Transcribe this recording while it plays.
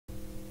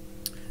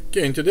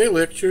Okay, in today's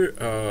lecture,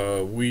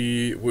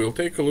 we will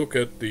take a look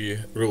at the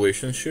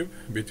relationship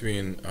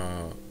between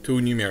two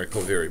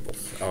numerical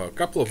variables. A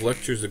couple of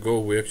lectures ago,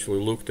 we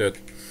actually looked at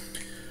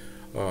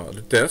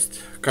the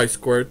test,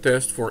 chi-square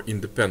test for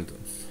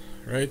independence,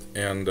 right?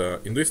 And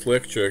in this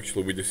lecture,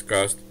 actually, we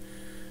discussed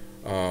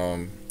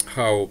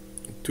how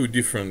two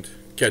different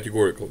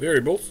categorical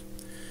variables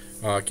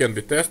can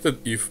be tested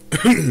if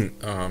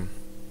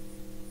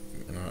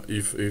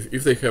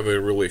if they have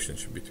a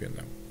relationship between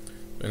them.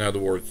 In other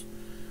words,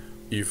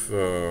 if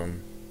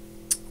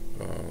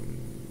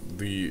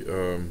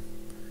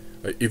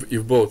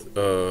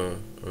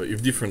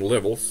if different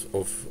levels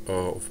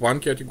of one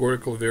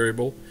categorical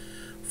variable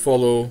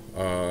follow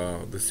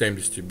the same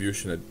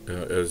distribution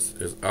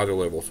as other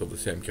levels of the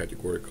same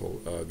categorical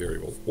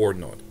variable or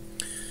not.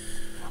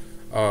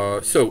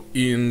 So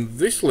in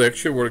this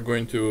lecture, we're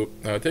going to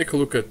take a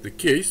look at the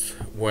case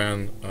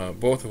when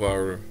both of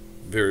our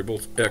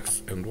variables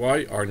x and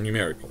y are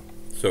numerical.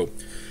 So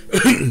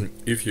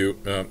if you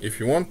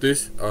want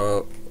this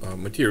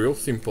material,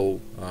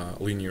 simple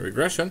linear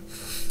regression,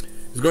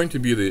 is going to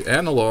be the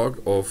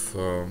analog of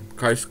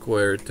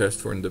chi-square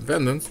test for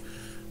independence,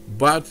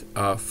 but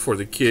for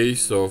the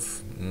case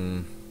of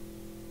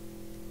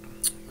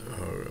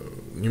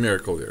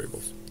numerical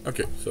variables.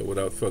 Okay, so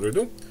without further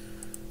ado,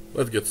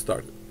 let's get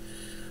started.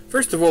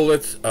 First of all,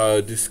 let's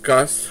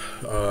discuss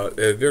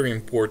a very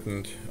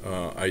important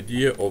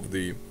idea of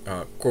the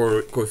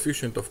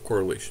coefficient of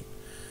correlation.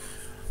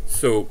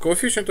 So,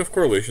 coefficient of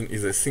correlation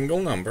is a single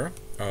number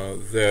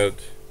that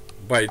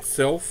by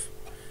itself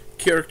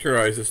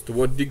characterizes to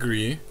what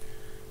degree,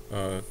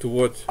 what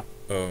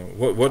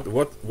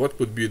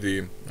would be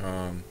the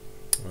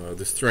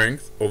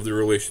strength of the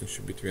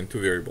relationship between two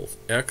variables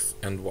x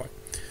and y.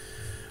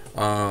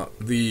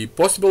 The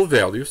possible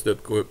values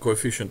that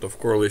coefficient of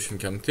correlation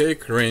can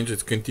take range,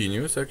 it's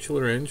continuous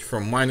actually, range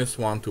from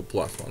 -1 to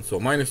 +1. So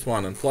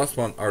 -1 and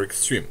 +1 are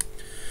extreme.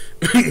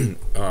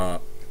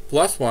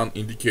 +1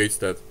 indicates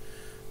that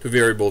two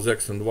variables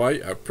x and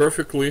y are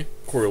perfectly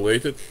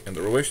correlated and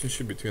the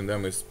relationship between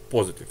them is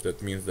positive.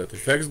 That means that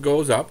if x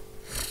goes up,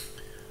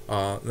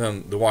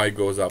 then the y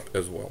goes up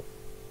as well.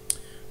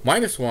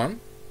 -1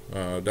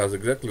 does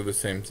exactly the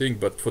same thing,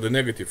 but for the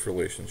negative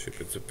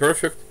relationship. It's a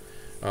perfect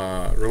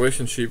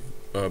relationship,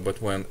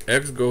 but when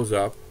x goes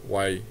up,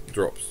 y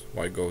drops,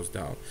 y goes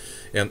down.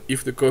 And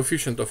if the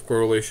coefficient of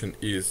correlation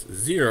is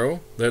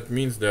 0, that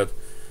means that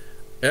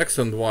x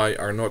and y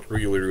are not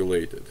really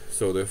related.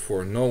 So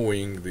therefore,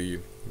 knowing the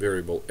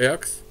variable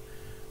x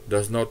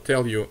does not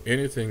tell you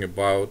anything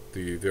about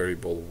the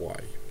variable y.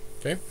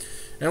 Okay,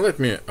 and let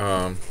me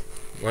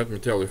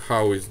tell you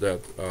how is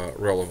that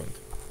relevant.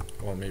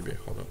 Well, maybe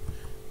hold on.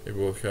 Maybe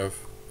we'll have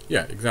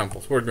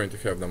examples. We're going to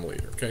have them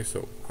later. Okay,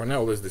 so for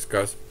now, let's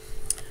discuss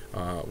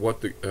what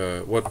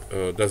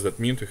does that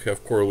mean to have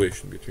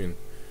correlation between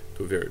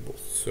two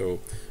variables. So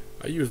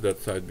I used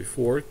that slide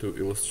before to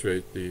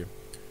illustrate the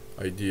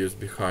ideas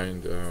behind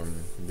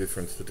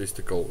different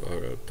statistical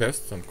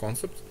tests and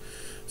concepts.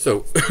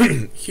 So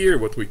here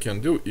what we can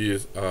do is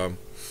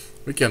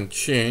we can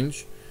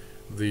change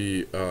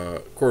the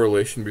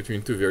correlation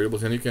between two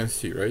variables, and you can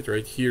see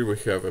right here we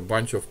have a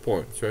bunch of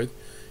points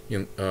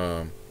in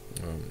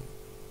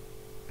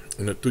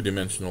a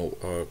two-dimensional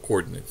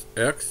coordinates,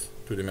 x,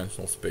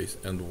 two-dimensional space,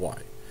 and y.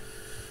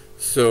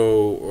 So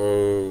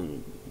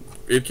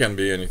it can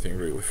be anything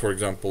really. For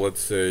example,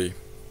 let's say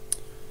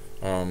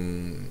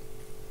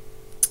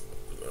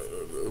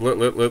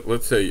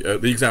let's say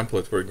the example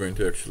that we're going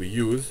to actually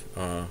use,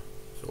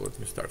 so let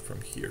me start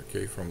from here,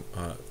 okay, from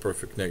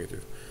perfect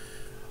negative.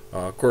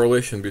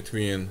 Correlation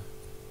between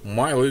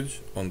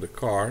mileage on the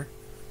car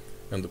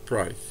and the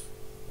price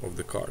of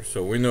the car.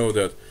 So we know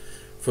that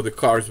for the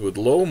cars with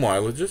low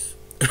mileages,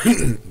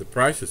 the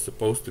price is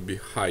supposed to be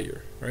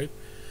higher, right?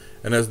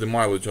 And as the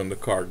mileage on the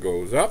car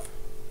goes up,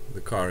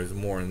 the car is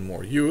more and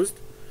more used,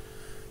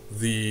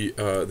 the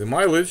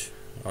mileage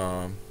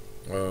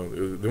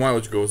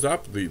goes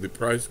up, the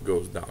price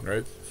goes down,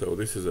 right? So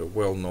this is a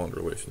well-known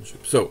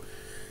relationship. So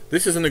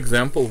this is an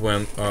example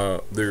when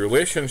the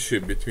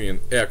relationship between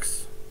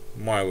x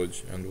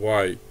mileage and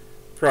y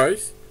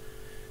price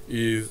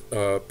is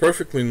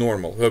perfectly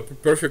normal,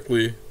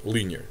 perfectly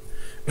linear.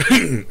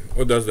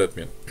 What does that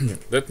mean?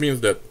 That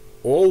means that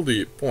all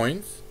the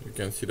points, you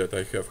can see that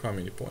I have how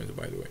many points,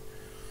 by the way?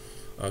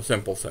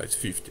 Sample size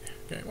 50.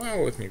 Okay,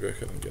 well, let me go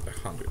ahead and get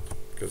 100,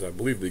 because I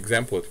believe the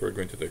example that we're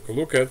going to take a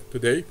look at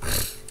today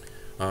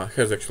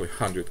has actually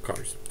 100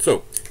 cars.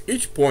 So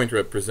each point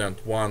represents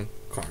one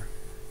car.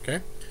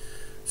 Okay,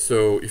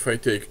 so if I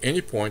take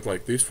any point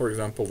like this, for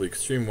example, the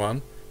extreme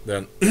one,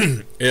 then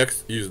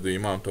x is the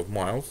amount of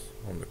miles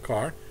on the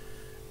car,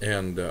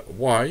 and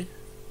y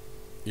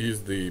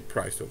is the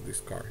price of this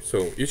car.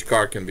 So each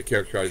car can be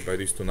characterized by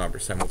these two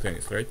numbers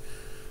simultaneously, right?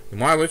 The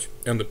mileage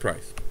and the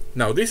price.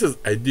 Now this is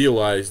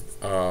idealized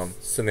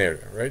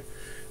scenario, right?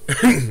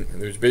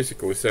 Which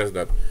basically says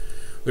that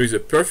there is a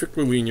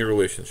perfectly linear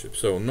relationship.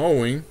 So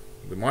knowing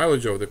the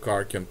mileage of the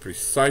car can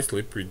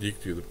precisely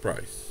predict you the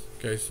price.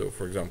 Okay, so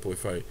for example,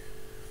 if I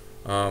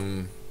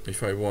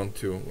if I want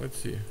to, let's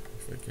see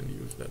if I can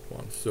use that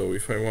one. So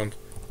if I want to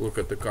look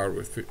at the car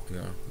with,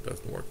 no, it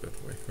doesn't work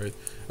that way, right?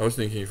 I was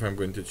thinking if I'm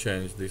going to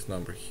change this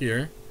number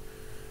here,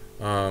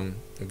 then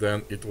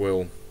it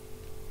will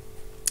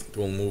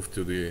move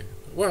to the,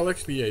 well,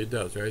 actually, yeah, it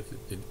does, right?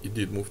 It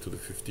did move to the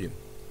 15.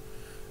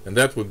 And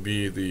that would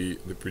be the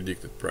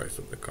predicted price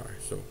of the car.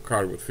 So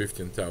car with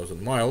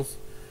 15,000 miles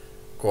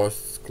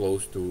costs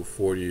close to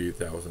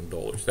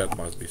 $40,000. That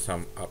must be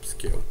some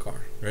upscale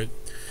car, right?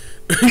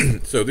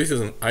 So this is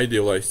an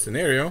idealized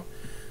scenario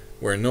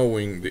where,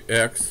 knowing the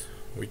X,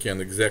 we can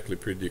exactly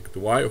predict the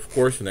Y. Of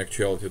course, in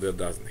actuality that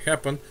doesn't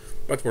happen,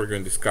 but we're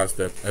going to discuss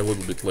that a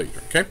little bit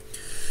later, okay?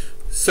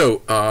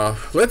 So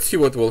let's see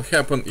what will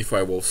happen if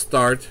I will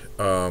start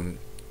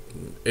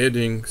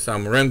adding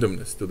some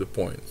randomness to the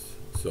points.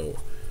 So,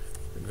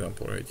 for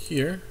example, right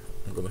here,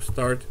 I'm going to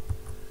start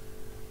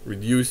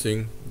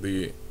reducing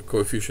the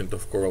coefficient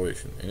of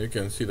correlation. And you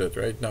can see that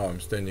right now I'm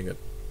standing at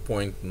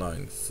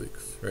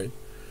 0.96, right?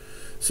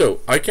 So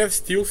I can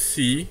still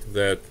see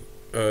that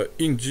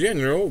in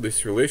general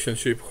this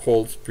relationship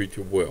holds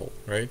pretty well,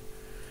 right?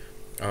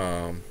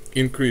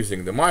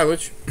 Increasing the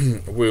mileage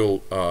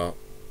will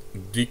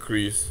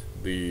decrease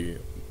the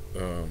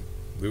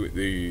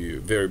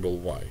variable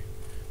y,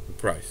 the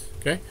price,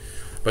 okay?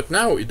 But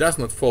now it does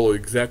not follow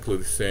exactly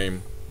the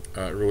same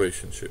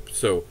relationship.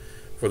 So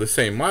for the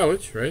same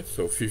mileage, right?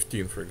 So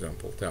 15, for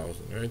example,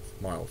 1,000, right?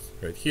 Miles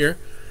right here.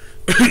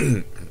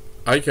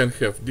 I can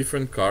have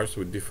different cars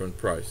with different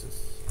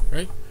prices,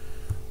 right?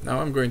 Now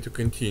I'm going to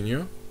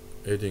continue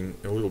adding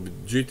a little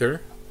bit jitter,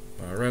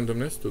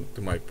 randomness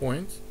to my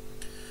points.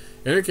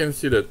 And you can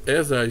see that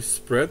as I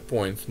spread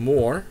points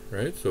more,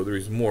 right? So there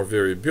is more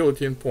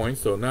variability in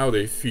points. So now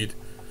they fit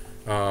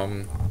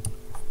the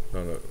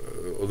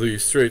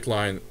straight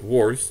line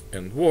worse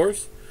and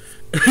worse.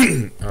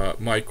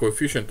 My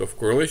coefficient of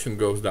correlation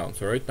goes down.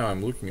 So right now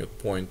I'm looking at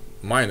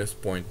minus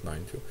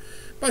 0.92.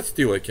 But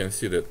still I can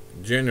see that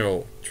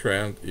general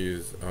trend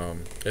is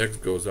X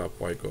goes up,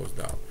 Y goes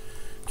down.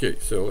 Okay,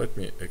 so let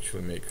me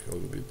actually make a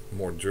little bit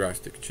more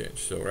drastic change.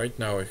 So right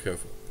now I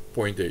have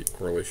 0.8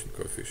 correlation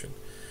coefficient.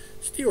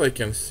 Still I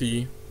can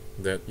see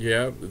that,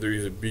 yeah, there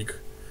is a big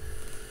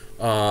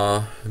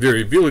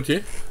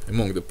variability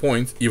among the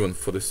points, even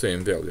for the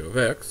same value of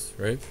X,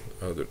 right?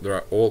 There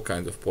are all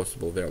kinds of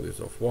possible values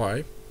of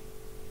Y.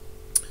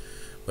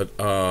 But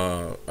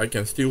I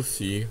can still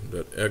see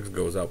that X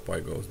goes up, Y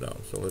goes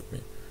down. So let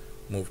me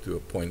move to a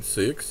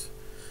 0.6.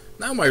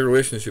 Now my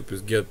relationship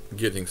is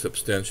getting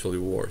substantially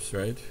worse,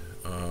 right?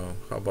 How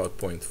about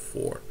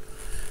 0.4?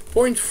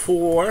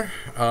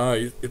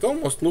 0.4, it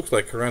almost looks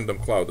like a random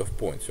cloud of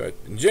points, right?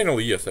 And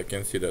generally, yes, I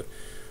can see that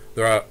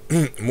there are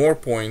more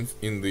points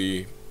in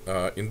the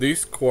in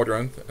this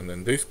quadrant and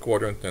then this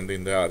quadrant and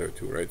in the other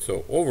two, right?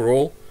 So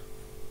overall,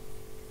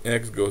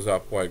 X goes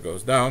up, Y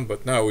goes down,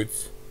 but now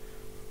it's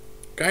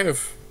kind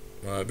of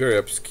very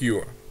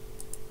obscure.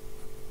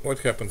 What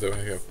happens if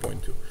I have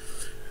 0.2?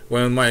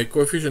 When my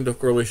coefficient of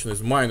correlation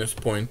is minus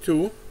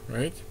 0.2,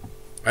 right,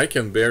 I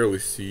can barely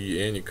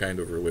see any kind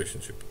of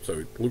relationship. So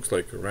it looks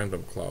like a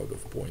random cloud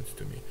of points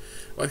to me.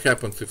 What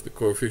happens if the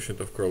coefficient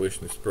of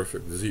correlation is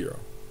perfect 0,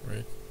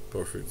 right?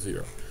 Perfect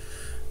 0.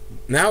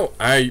 Now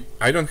I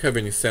don't have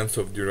any sense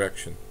of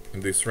direction in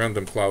this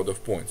random cloud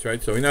of points,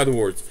 right? So in other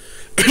words,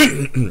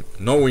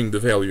 knowing the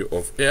value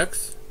of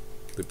X,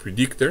 the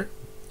predictor,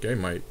 okay,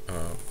 my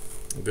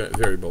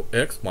variable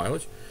X,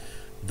 mileage,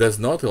 does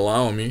not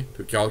allow me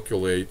to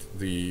calculate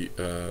the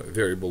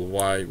variable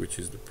Y, which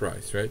is the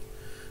price, right?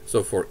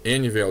 So for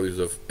any values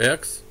of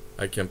X,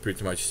 I can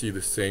pretty much see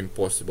the same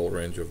possible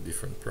range of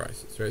different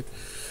prices, right?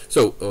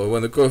 So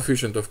when the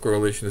coefficient of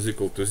correlation is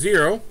equal to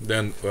 0,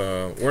 then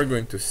we're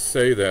going to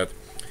say that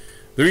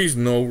there is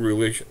no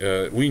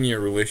linear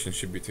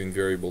relationship between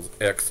variables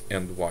X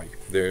and Y.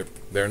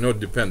 They're not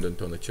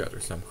dependent on each other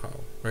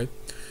somehow, right?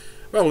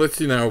 Well, let's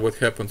see now what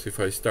happens if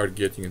I start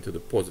getting into the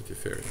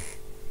positive area.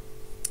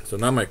 So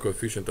now my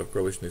coefficient of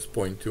correlation is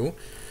 0.2.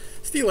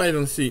 Still, I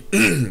don't see,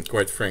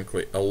 quite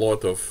frankly, a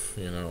lot of,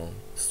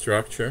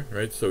 structure,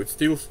 right? So it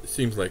still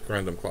seems like a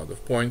random cloud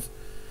of points.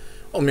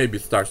 Or maybe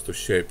it starts to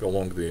shape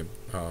along the,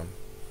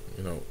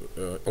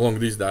 along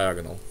this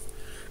diagonal.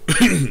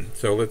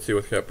 So let's see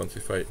what happens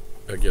if I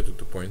get it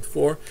to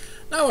 0.4.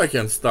 Now I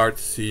can start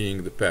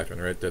seeing the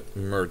pattern, right? That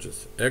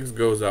emerges. X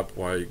goes up,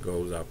 Y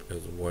goes up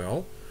as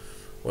well.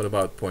 What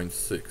about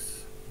 0.6?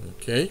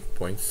 Okay,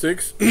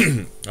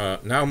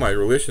 0.6. Now my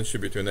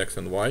relationship between X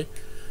and Y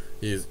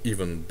is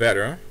even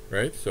better,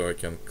 right? So I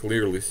can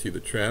clearly see the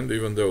trend,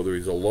 even though there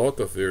is a lot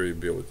of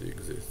variability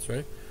exists,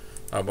 right?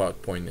 How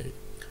about 0.8?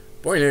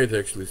 0.8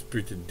 actually is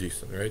pretty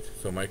decent, right?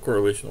 So my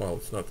correlation, well,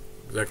 it's not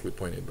exactly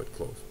 0.8, but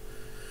close.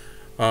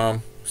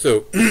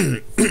 So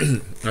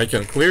I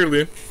can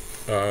clearly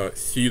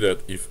see that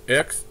if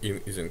X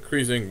is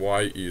increasing,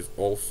 Y is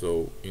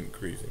also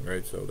increasing,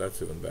 right? So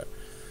that's even better.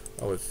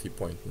 Let's see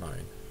 0.9,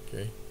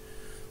 okay?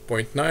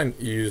 0.9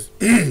 is,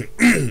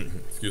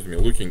 excuse me,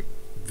 looking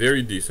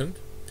very decent.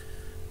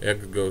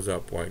 X goes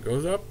up, Y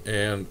goes up,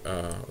 and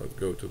let's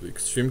go to the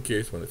extreme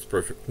case when it's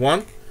perfect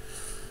 1.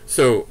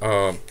 So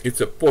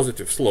it's a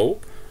positive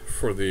slope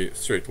for the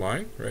straight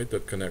line, right,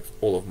 that connects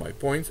all of my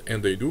points,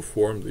 and they do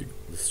form the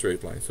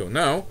straight line. So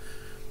now,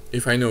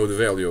 if I know the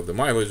value of the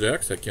mileage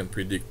x, I can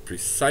predict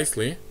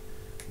precisely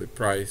the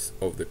price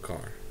of the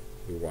car,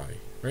 the y,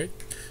 right?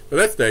 So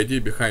that's the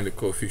idea behind the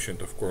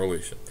coefficient of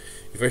correlation.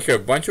 If I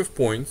have a bunch of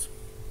points,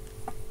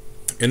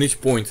 and each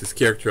point is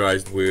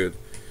characterized with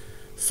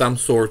some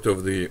sort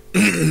of the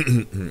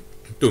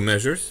two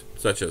measures,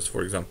 such as,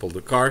 for example,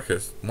 the car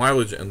has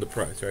mileage and the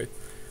price, right?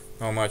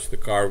 How much the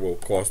car will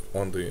cost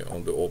on the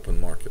open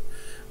market.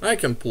 I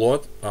can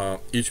plot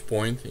each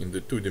point in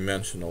the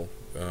two-dimensional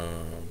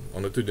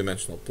on the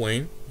two-dimensional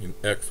plane in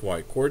x,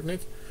 y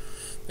coordinates,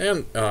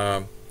 and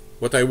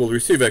what I will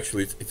receive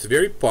actually it's a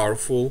very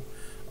powerful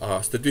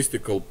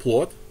statistical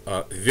plot,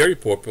 very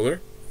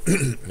popular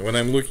when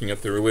I'm looking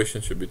at the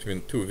relationship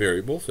between two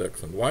variables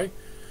x and y.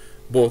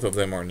 Both of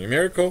them are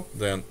numerical.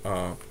 Then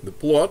the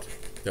plot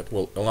that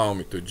will allow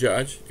me to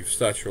judge if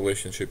such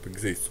relationship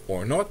exists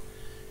or not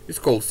is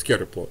called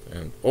scatter plot,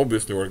 and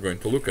obviously we're going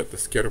to look at the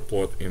scatter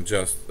plot in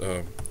just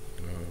a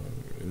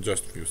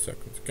few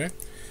seconds. Okay,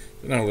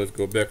 so now let's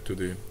go back to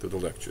the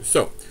lecture.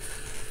 So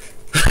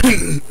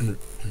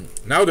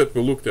now that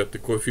we looked at the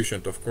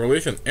coefficient of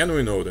correlation, and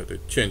we know that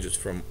it changes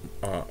from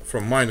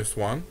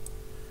 -1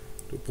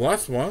 to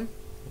 +1,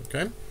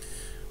 okay,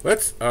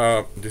 let's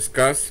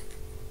discuss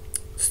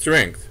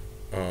strength,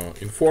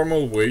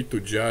 informal way to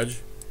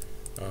judge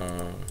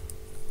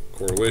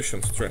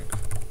correlation strength.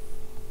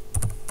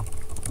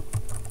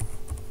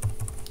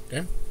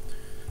 Okay,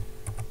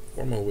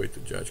 formal way to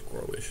judge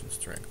correlation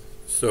strength.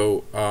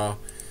 So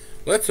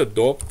let's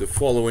adopt the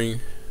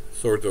following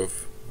sort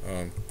of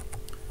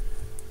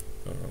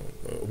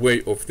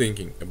way of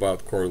thinking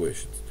about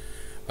correlations.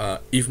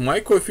 If my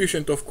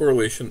coefficient of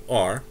correlation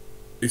R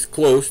is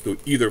close to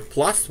either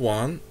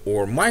 +1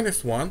 or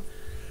 -1,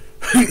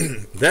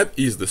 that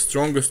is the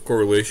strongest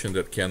correlation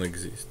that can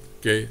exist.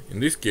 Okay, in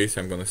this case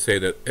I'm going to say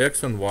that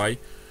x and y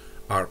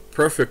are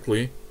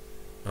perfectly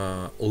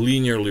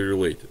linearly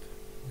related.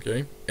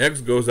 Okay,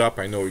 x goes up,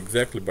 I know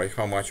exactly by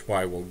how much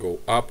y will go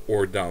up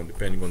or down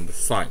depending on the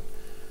sign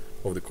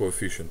of the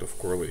coefficient of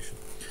correlation.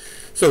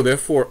 So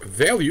therefore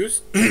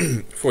values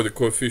for the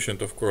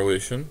coefficient of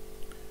correlation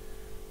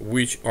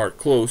which are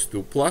close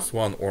to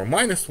 +1 or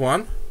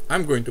 -1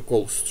 I'm going to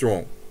call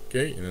strong.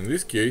 Okay, and in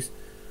this case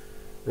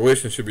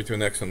relationship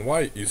between x and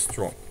y is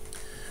strong.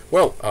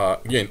 Well,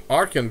 again,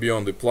 R can be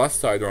on the plus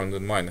side or on the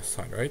minus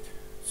side, right?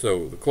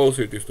 So the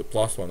closer it is to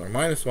 +1 or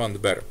 -1, the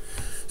better.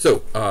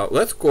 So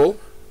let's call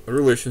a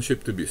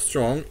relationship to be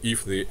strong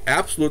if the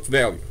absolute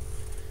value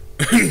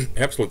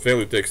absolute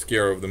value takes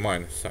care of the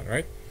minus sign,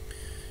 right?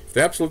 If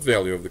the absolute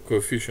value of the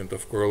coefficient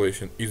of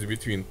correlation is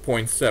between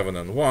 0.7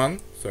 and 1,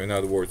 so in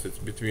other words it's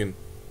between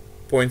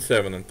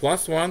 0.7 and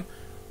 +1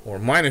 or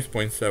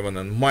 -0.7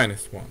 and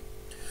 -1,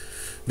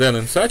 then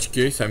in such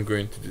case I'm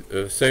going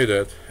to say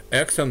that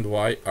x and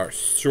y are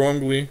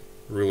strongly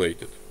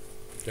related.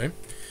 Okay,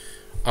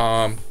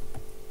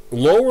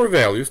 lower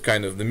values,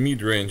 kind of the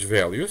mid-range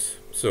values,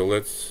 so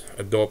let's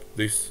adopt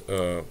this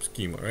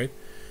schema, right?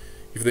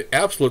 If the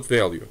absolute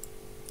value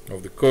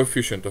of the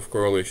coefficient of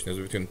correlation is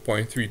between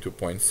 0.3 to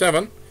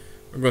 0.7,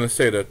 we're going to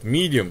say that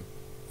medium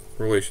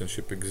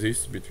relationship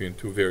exists between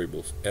two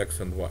variables x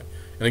and y,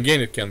 and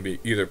again it can be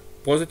either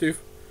positive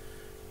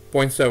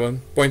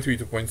 0.3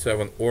 to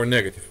 0.7 or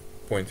negative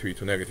 0.3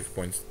 to negative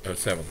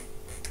 0.7.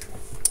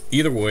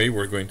 Either way,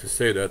 we're going to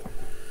say that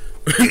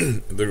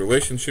the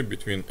relationship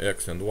between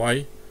x and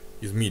y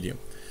is medium.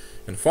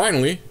 And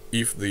finally,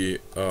 if the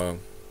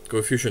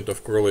coefficient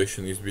of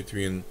correlation is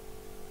between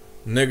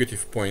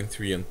negative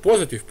 0.3 and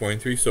positive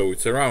 0.3, so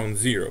it's around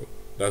 0,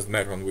 doesn't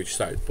matter on which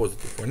side,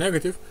 positive or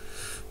negative,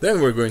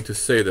 then we're going to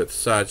say that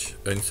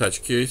in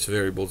such case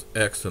variables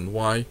x and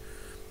y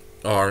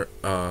are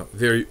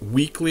very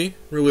weakly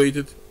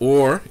related,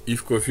 or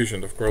if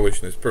coefficient of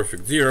correlation is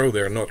perfect 0,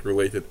 they're not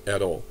related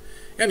at all.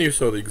 And you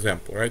saw the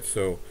example, right?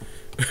 So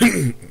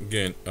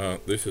again,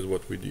 this is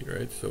what we did,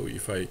 right? So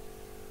if I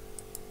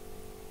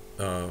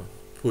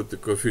put the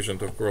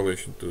coefficient of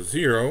correlation to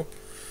 0,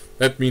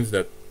 that means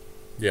that,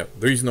 yeah,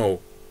 there is no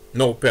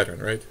pattern,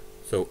 right?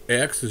 So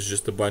x is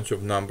just a bunch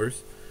of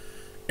numbers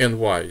and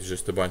y is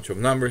just a bunch of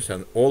numbers,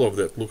 and all of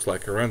that looks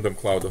like a random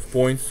cloud of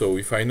points. So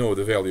if I know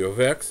the value of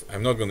x,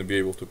 I'm not going to be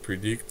able to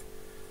predict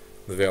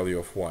the value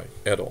of y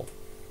at all.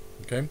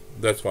 Okay,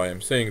 that's why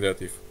I'm saying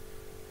that if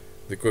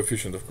the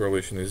coefficient of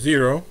correlation is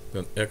 0,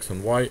 then x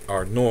and y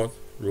are not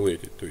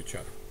related to each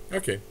other.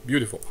 Okay,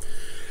 beautiful.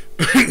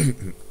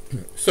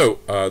 So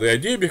the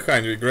idea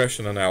behind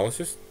regression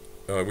analysis,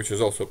 which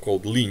is also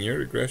called linear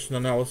regression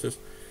analysis,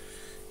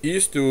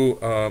 is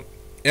to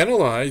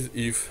analyze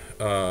if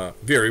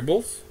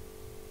variables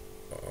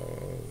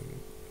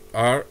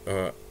are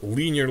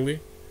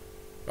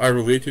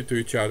related to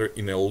each other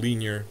in a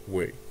linear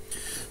way.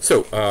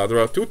 So there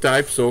are two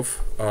types of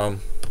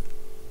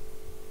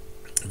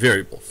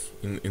variables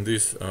in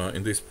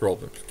these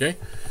problems. Okay,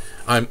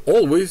 I'm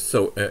always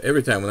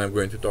every time when I'm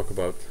going to talk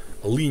about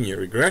linear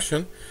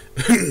regression,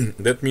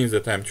 that means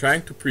that I'm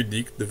trying to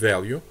predict the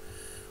value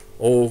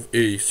of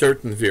a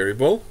certain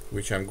variable,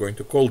 which I'm going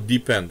to call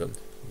dependent.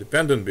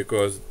 Dependent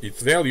because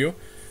its value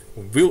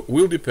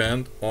will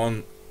depend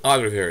on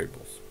other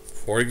variables.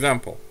 For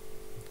example,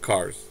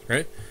 cars,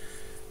 right?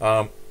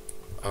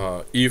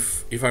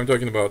 If I'm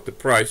talking about the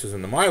prices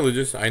and the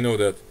mileages, I know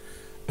that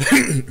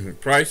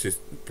price is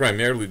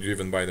primarily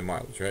driven by the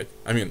mileage, right?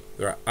 I mean,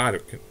 there are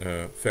other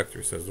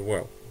factors as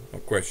well, no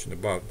question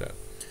about that.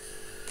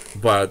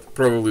 But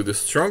probably the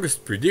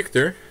strongest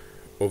predictor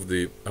of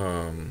the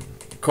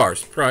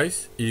car's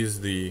price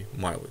is the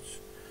mileage.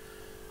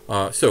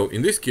 So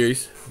in this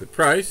case, the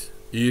price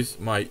is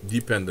my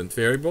dependent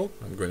variable.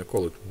 I'm going to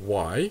call it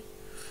y.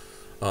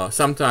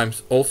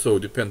 Sometimes also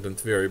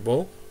dependent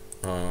variable,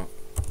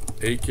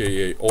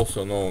 aka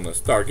also known as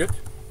target.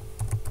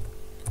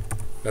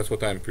 That's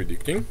what I'm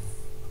predicting.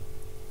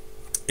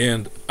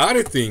 And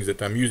other things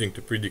that I'm using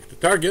to predict the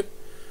target,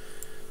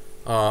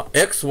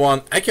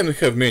 x1, I can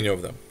have many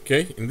of them.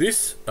 Okay, in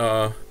this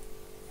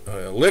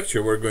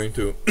lecture we're going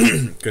to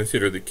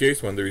consider the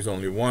case when there is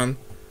only one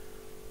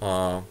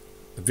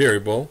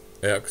variable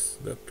x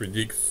that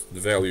predicts the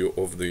value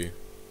of the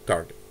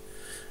target.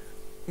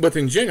 But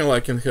in general I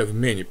can have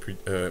many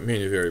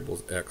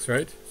variables x,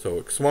 right?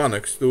 So x1,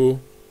 x2,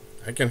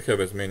 I can have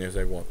as many as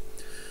I want.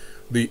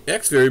 The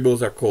x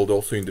variables are called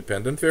also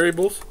independent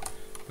variables,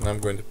 and I'm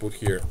going to put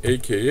here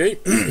aka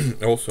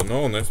also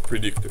known as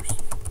predictors.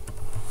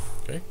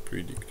 Okay,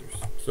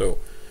 predictors. So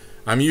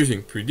I'm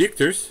using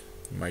predictors,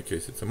 in my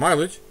case it's a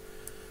mileage,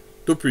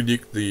 to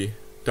predict the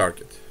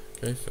target.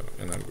 Okay, so,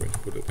 and I'm going to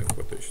put it in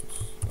quotations.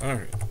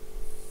 Alright,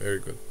 very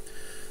good.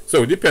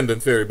 So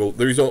dependent variable,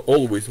 there is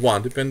always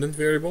one dependent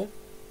variable,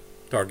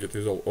 target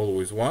is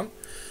always one,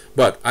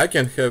 but I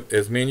can have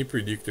as many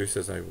predictors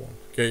as I want.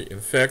 Okay, in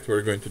fact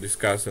we're going to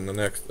discuss in the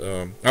next,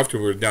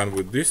 after we're done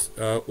with this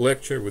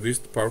lecture, with this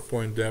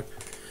PowerPoint deck,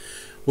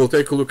 we'll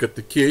take a look at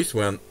the case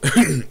when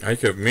I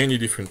have many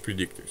different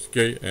predictors.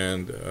 Okay,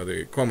 and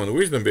the common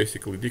wisdom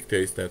basically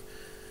dictates that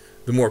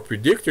the more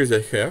predictors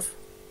I have,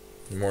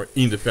 the more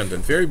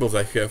independent variables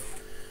I have,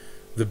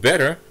 the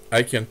better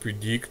I can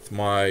predict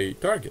my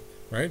target,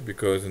 right?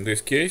 Because in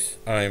this case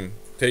I'm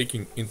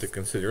taking into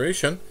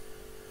consideration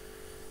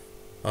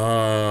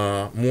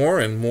more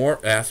and more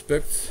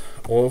aspects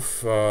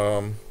of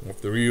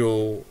the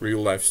real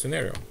life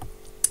scenario.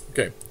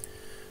 Okay,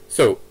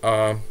 so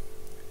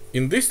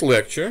in this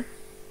lecture,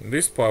 in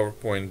this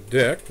PowerPoint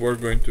deck, we're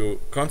going to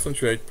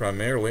concentrate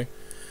primarily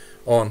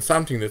on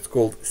something that's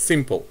called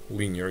simple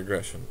linear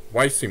regression.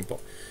 Why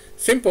simple?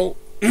 Simple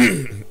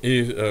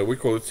is, we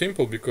call it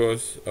simple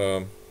because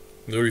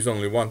there is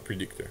only one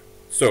predictor.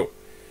 So,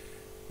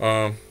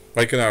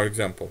 like in our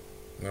example,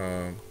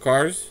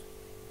 cars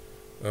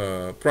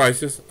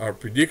prices are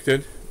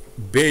predicted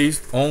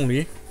based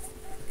only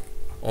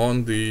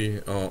on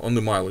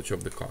the mileage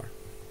of the car.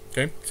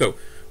 Okay, so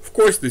of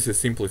course this is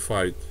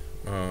simplified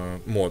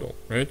model,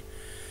 right?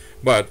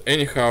 But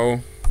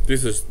anyhow,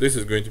 this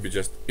is going to be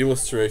just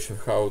illustration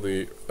how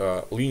the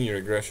linear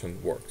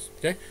regression works.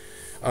 Okay,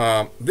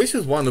 this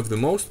is one of the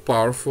most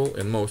powerful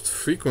and most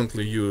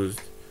frequently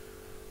used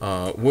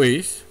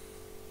ways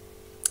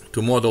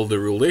to model the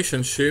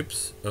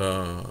relationships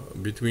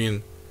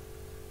between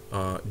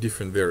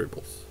different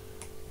variables.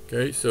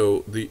 Okay,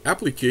 so the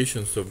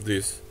applications of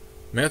this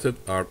method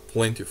are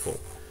plentiful.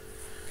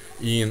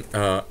 In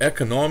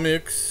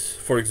economics,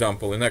 for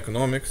example, in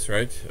economics,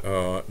 right,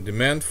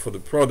 demand for the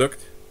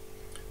product,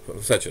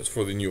 such as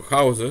for the new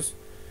houses,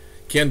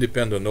 can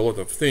depend on a lot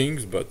of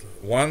things, but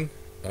one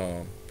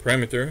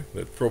parameter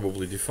that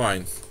probably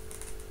defines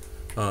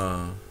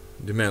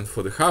demand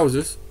for the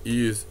houses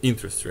is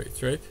interest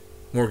rates, right?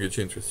 Mortgage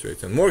interest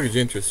rates. And mortgage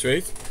interest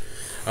rates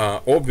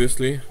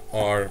obviously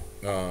are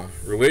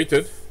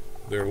related,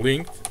 they're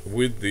linked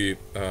with the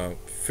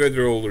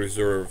Federal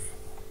Reserve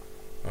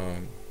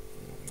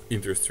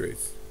interest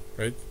rates,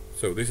 right?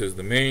 So this is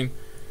the main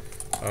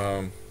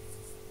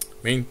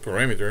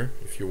parameter,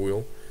 if you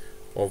will,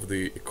 of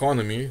the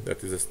economy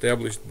that is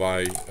established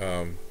by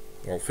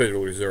well,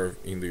 Federal Reserve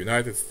in the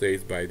United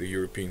States, by the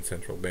European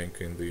Central Bank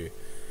in the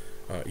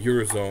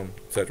Eurozone,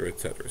 etc.,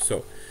 etc.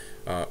 So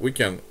we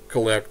can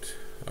collect,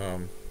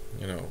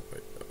 you know,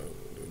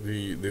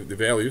 the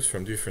values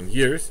from different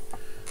years,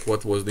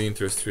 what was the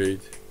interest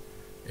rate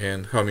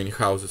and how many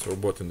houses were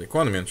bought in the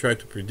economy, and try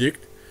to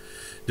predict,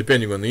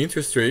 depending on the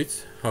interest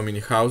rates, how many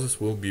houses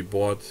will be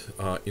bought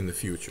in the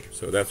future.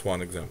 So that's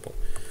one example.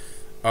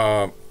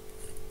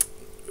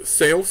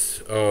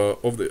 Sales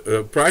of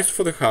the price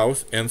for the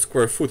house and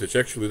square footage.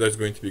 Actually, that's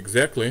going to be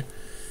exactly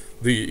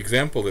the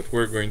example that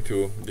we're going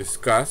to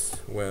discuss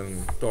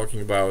when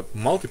talking about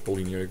multiple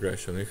linear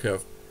regression. We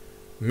have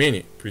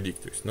many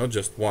predictors, not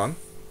just one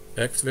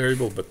x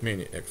variable, but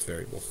many x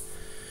variables.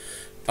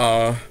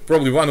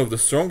 Probably one of the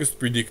strongest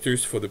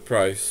predictors for the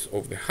price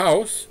of the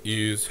house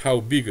is how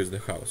big is the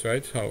house,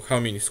 right? How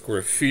many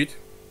square feet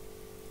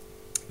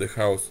the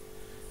house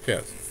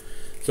has.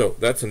 So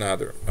that's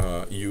another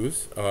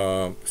use.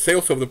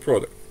 Sales of the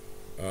product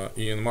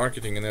in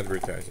marketing and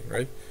advertising,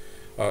 right?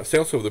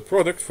 sales of the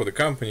product for the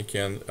company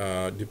can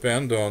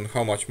depend on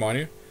how much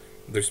money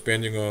they're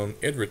spending on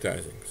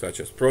advertising, such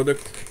as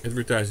product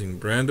advertising,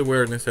 brand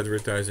awareness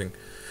advertising.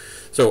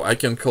 So I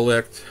can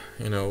collect,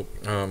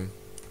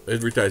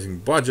 advertising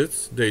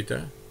budgets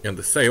data and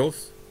the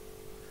sales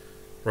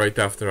right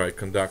after I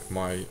conduct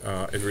my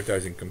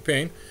advertising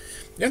campaign,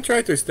 and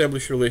try to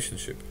establish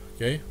relationship.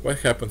 Okay, what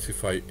happens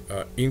if I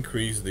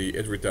increase the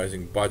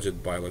advertising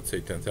budget by, let's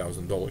say,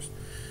 $10,000?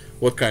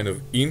 What kind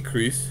of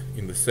increase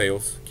in the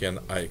sales can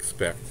I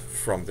expect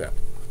from that?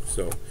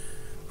 So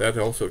that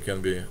also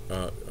can be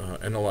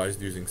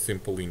analyzed using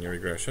simple linear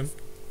regression.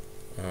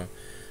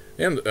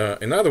 And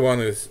another one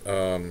is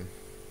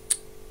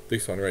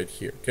this one right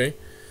here. Okay,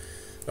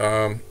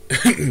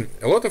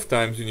 a lot of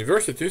times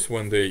universities,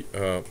 when they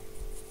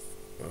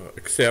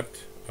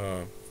accept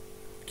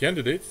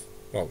candidates,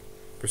 well,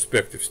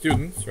 prospective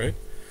students, right?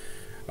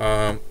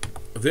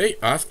 They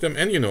ask them,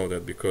 and you know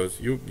that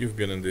because you've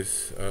been in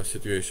this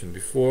situation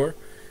before.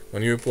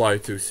 When you apply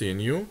to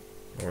CNU,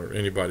 or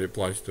anybody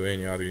applies to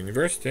any other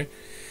university,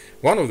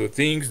 one of the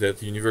things that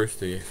the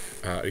university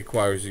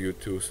requires you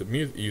to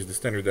submit is the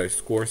standardized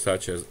score,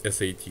 such as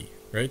SAT,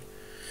 right?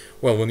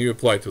 Well, when you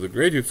apply to the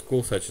graduate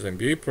school, such as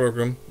MBA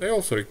program, they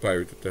also require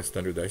you to test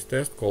standardized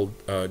test called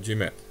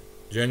GMAT,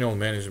 General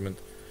Management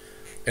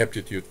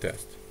Aptitude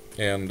Test.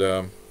 And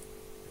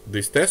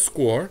this test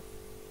score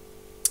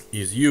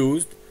is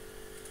used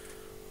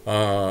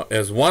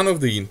as one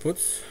of the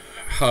inputs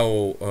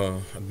how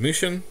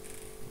admission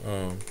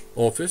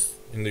office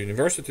in the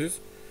universities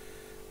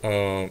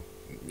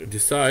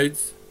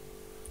decides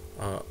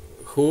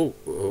who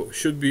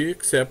should be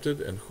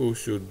accepted and who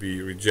should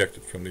be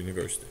rejected from the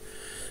university.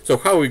 So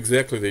how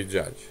exactly they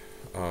judge?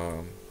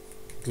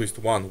 At least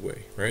one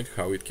way, right?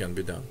 How it can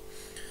be done.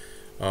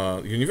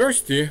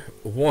 University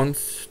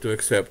wants to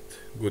accept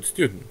good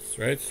students,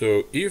 right?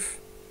 So if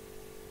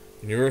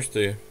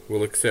university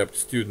will accept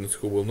students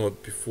who will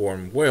not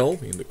perform well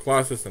in the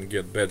classes and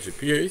get bad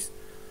GPAs,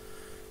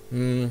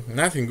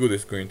 nothing good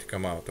is going to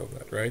come out of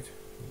that, right?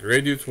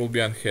 Graduates will be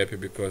unhappy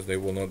because they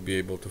will not be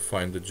able to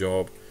find a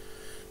job,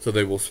 so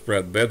they will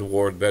spread bad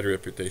word, bad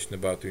reputation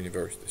about the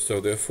university. So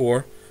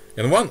therefore,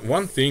 and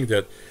one thing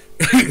that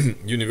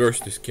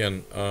universities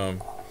can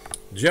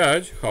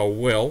judge how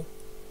well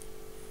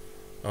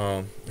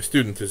a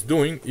student is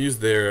doing is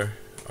their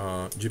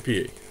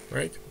GPA,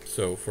 right?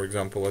 So for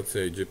example, let's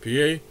say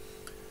GPA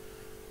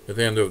at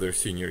the end of their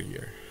senior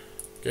year.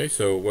 Okay,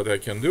 so what I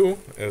can do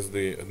as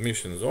the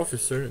admissions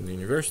officer in the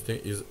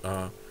university is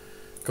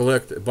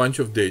collect a bunch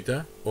of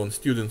data on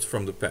students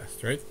from the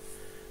past, right?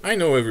 I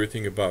know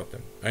everything about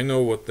them. I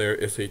know what their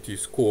SAT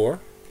score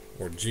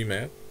or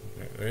GMAT,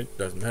 right?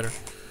 Doesn't matter.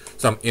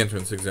 Some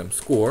entrance exam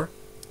score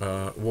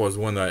was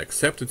when I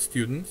accepted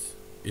students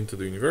into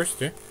the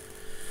university,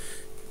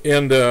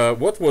 and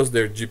what was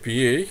their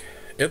GPA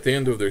at the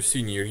end of their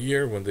senior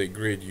year when they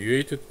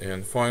graduated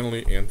and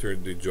finally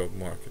entered the job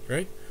market,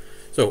 right?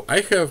 So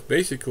I have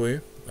basically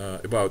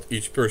about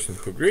each person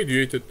who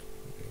graduated,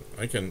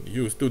 I can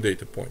use two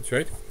data points,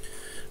 right?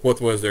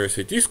 What was their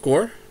SAT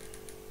score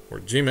or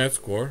GMAT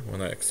score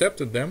when I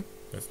accepted them?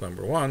 That's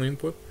number one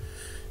input.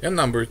 And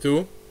number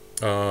two,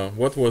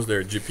 what was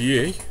their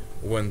GPA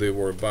when they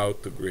were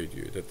about to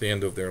graduate at the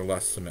end of their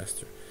last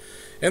semester?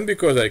 And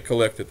because I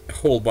collected a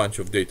whole bunch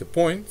of data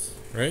points,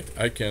 right,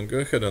 I can go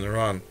ahead and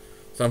run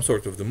some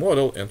sort of the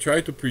model and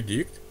try to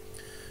predict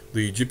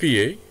the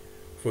GPA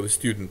for the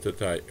student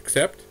that I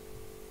accept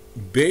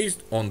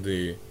based on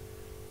the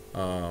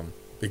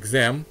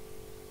exam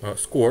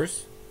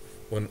scores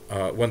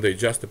when they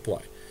just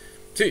apply.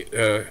 See,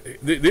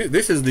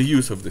 this is the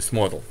use of this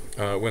model.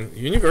 When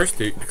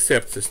university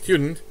accepts a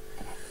student,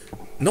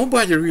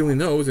 nobody really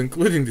knows,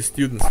 including the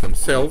students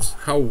themselves,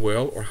 how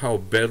well or how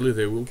badly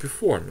they will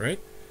perform, right?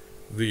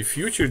 The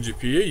future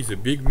GPA is a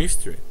big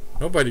mystery.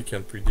 Nobody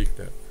can predict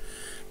that.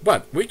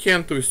 But we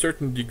can, to a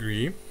certain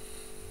degree,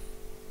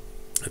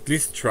 at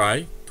least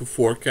try to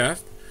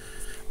forecast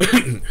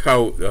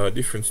how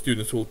different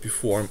students will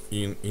perform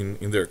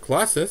in their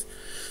classes.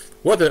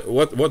 What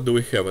do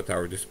we have at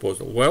our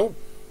disposal? Well,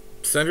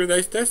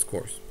 standardized test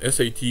scores,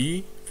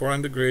 SAT for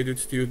undergraduate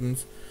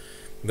students.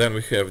 Then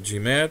we have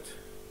GMAT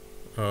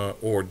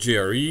or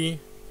GRE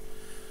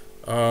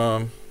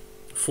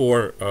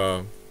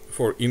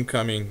for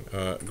incoming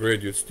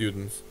graduate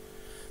students.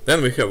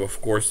 Then we have,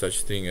 of course,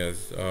 such thing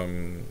as,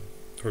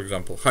 for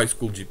example, high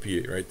school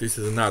GPA, right? This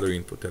is another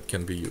input that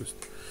can be used.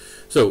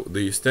 So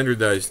the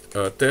standardized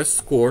test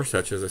score,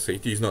 such as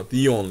SAT, is not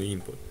the only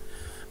input,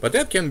 but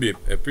that can be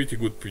a pretty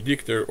good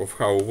predictor of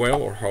how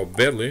well or how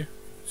badly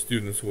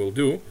students will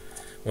do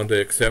when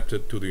they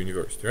accepted to the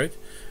university, right?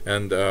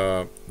 And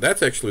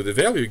that's actually the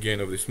value again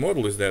of this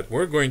model, is that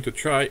we're going to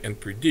try and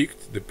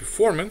predict the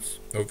performance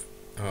of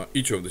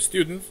each of the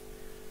students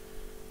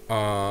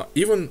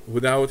even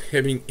without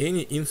having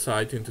any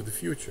insight into the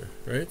future,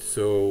 right?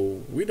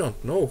 So we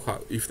don't know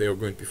if they are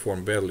going to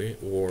perform badly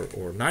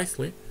or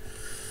nicely,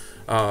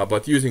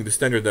 but using the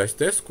standardized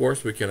test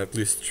scores, we can at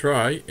least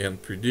try and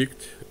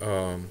predict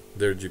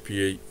their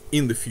GPA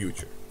in the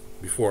future.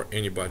 before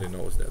anybody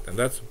knows that, and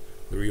that's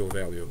the real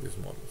value of these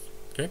models.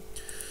 Okay,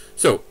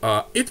 so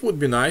it would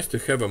be nice to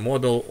have a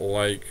model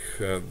like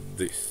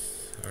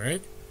this. All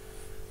right,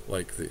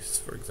 like this,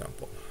 for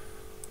example.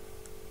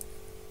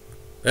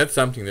 That's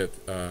something that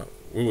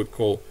we would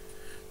call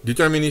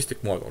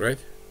deterministic model, right?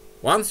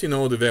 Once you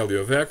know the value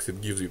of x,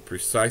 it gives you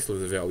precisely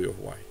the value of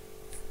y.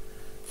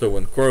 So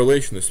when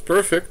correlation is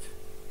perfect,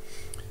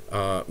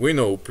 we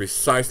know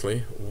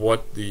precisely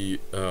what the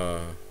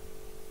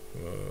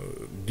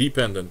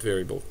dependent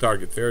variable,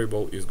 target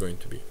variable, is going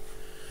to be.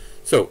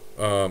 So,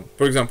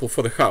 for example,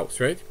 for the house,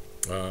 right?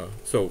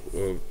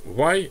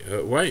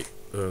 Why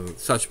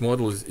such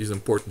model is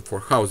important for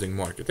housing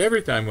market?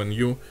 Every time when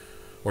you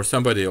or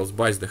somebody else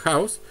buys the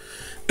house,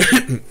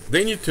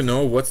 they need to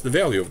know what's the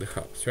value of the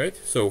house, right?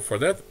 So for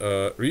that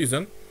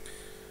reason,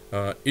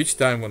 each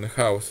time when the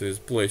house is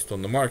placed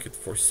on the market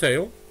for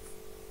sale,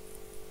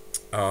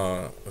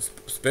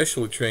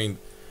 specially trained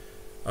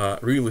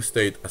real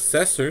estate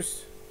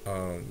assessors,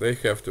 they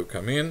have to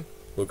come in,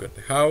 look at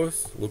the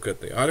house, look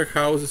at the other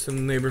houses in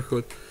the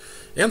neighborhood,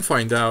 and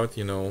find out,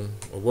 you know,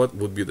 what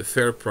would be the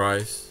fair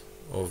price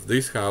of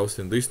this house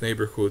in this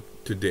neighborhood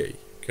today.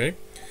 Okay,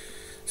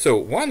 so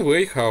one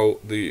way how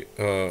the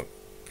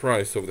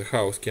price of the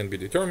house can be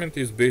determined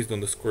is based on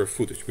the square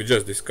footage. We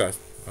just discussed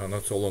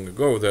not so long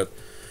ago that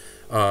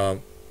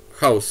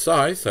house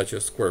size, such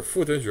as square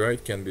footage,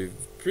 right, can be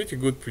pretty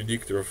good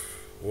predictor of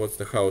what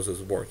the house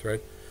is worth,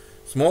 right?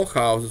 Small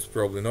houses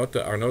probably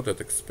are not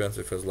that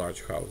expensive as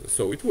large houses,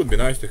 so it would be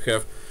nice to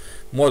have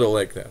model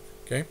like that.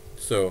 Okay,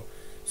 so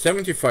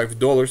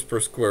 $75 per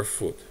square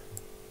foot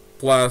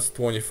plus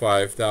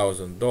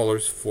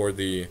 $25,000 for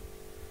the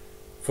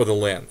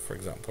land, for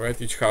example, right?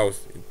 Each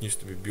house, it needs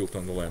to be built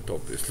on the land,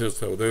 obviously.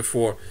 So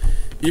therefore,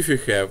 if you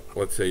have,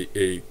 let's say,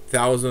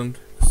 1,000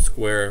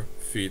 square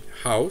feet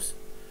house,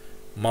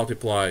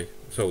 multiply,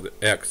 so the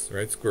x,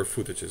 right, square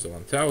footage is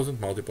 1,000,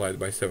 multiplied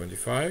by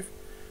 75,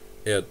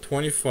 add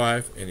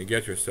 25, and you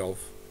get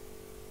yourself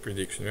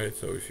prediction, right?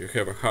 So if you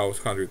have a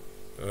house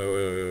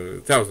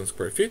 1,000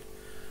 square feet,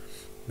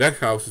 that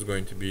house is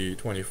going to be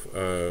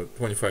 25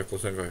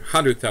 plus 75,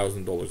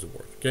 $100,000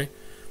 worth. Okay,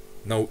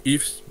 no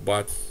ifs,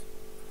 buts,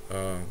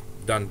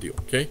 done deal.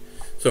 Okay,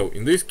 so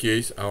in this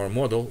case our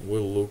model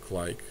will look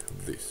like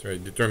this,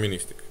 right?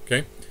 Deterministic.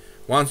 Okay,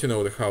 once you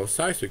know the house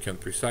size, you can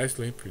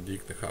precisely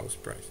predict the house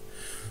price.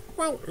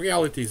 Well,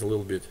 reality is a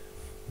little bit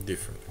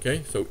different.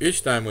 Okay, so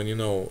each time when you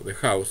know the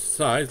house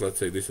size, let's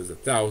say this is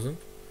 1,000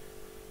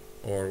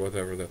 or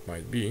whatever that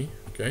might be,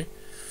 okay,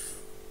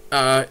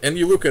 and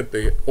you look at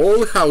all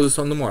the houses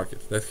on the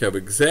market that have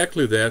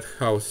exactly that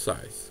house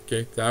size,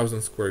 okay,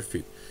 1,000 square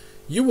feet,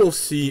 you will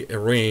see a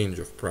range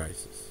of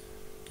prices.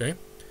 Okay,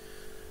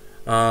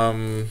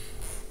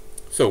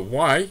 so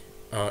why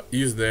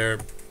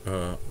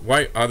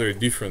why are there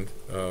different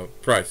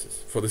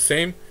prices for the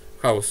same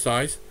house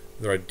size?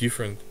 There are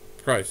different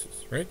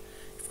prices, right?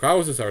 If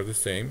houses are the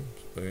same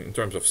in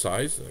terms of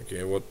size,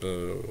 okay,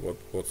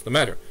 what's the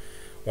matter?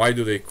 Why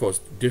do they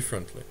cost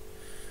differently?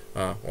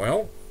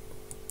 Well,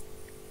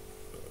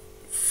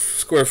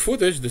 square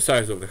footage, the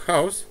size of the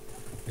house,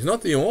 is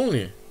not the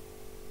only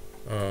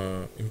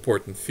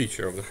important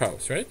feature of the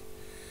house, right?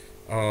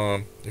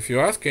 If you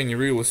ask any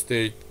real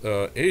estate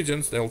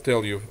agents, they'll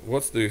tell you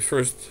what's the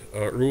first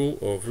rule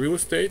of real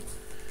estate.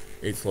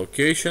 It's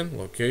location,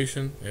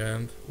 location,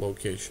 and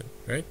location,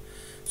 right?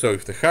 So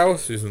if the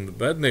house is in the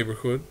bad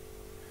neighborhood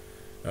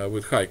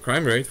with high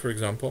crime rate, for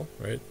example,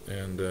 right,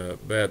 and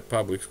bad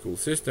public school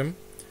system,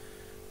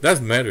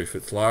 doesn't matter if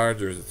it's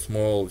large or is it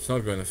small, it's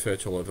not going to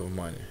fetch a lot of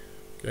money.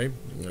 Okay,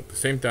 at the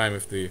same time,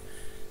 if the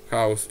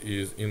house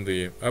is in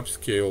the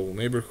upscale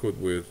neighborhood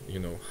with, you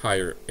know,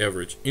 higher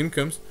average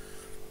incomes,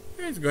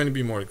 it's going to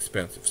be more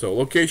expensive. So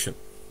location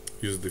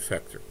is the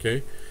factor.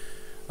 Okay,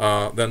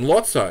 then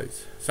lot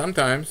size.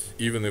 Sometimes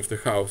even if the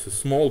house is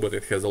small but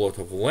it has a lot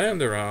of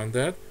land around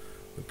that,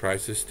 the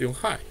price is still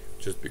high,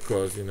 just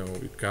because, you know,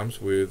 it comes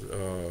with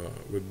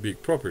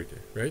big property,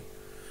 right?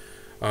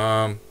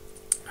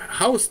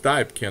 House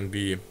type can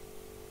be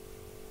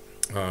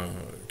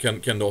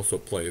can also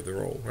play the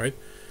role, right?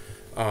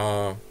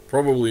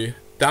 Probably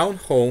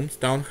townhomes,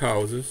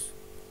 townhouses,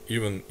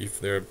 even if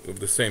they're of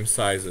the same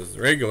size as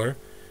regular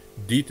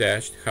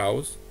detached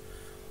house,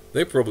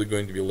 they're probably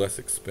going to be less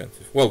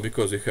expensive. Well,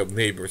 because you have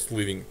neighbors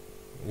living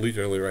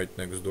literally right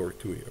next door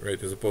to you,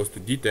 right? As opposed to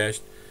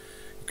detached,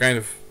 kind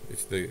of,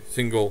 it's the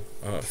single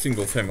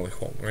family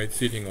home, right,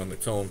 sitting on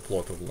its own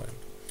plot of land.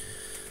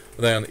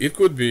 Then it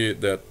could be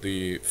that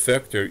the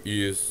factor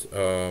is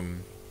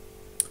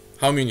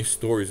how many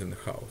stories in the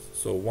house.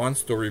 So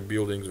 1-story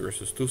buildings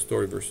versus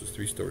 2-story versus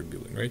 3-story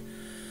building, right?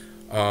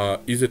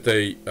 Is it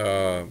a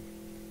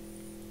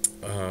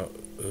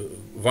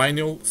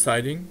vinyl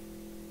siding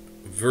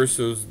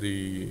versus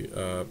the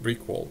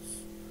brick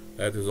walls?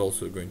 That is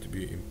also going to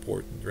be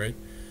important, right?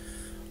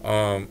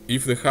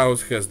 If the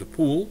house has the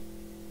pool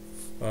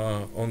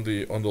on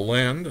the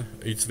land,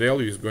 its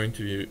value is going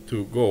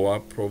to go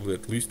up probably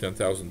at least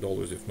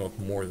 $10,000, if not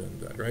more than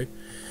that, right?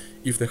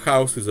 if the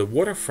house is a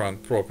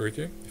waterfront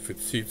property, if it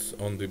sits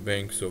on the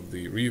banks of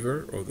the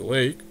river or the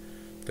lake,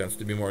 it tends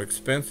to be more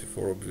expensive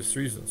for obvious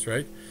reasons,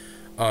 right?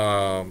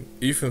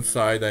 If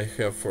inside I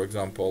have, for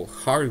example,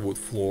 hardwood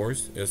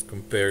floors as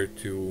compared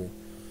to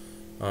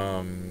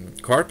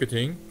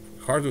carpeting,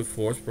 hardwood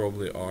floors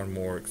probably are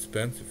more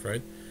expensive,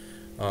 right?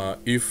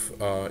 If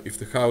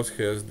the house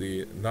has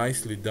the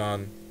nicely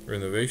done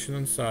renovation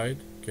inside,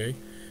 okay,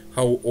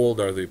 how old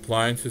are the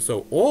appliances?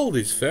 So all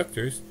these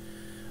factors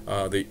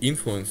they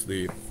influence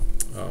the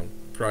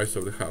price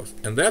of the house,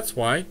 and that's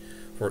why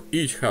for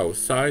each house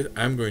size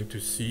I'm going to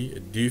see a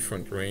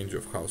different range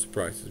of house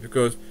prices,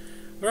 because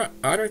there are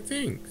other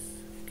things,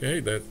 okay,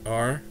 that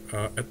are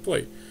at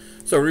play.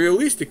 So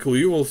realistically,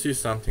 you will see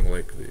something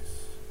like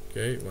this,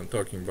 okay, when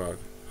talking about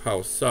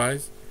house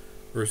size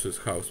versus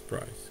house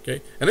price,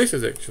 okay. And this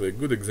is actually a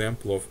good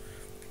example of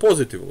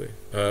positive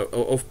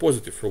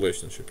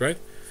relationship, right?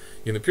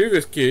 In the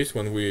previous case,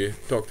 when we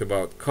talked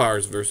about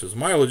cars versus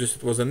mileages,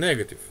 it was a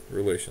negative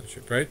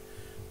relationship, right?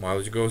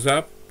 Mileage goes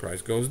up,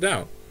 price goes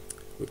down.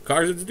 With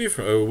cars, it's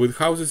different. With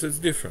houses, it's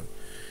different.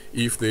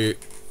 If the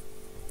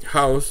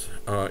house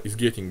is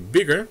getting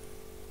bigger,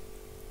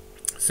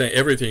 say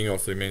everything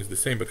else remains the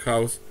same, but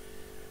house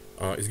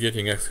is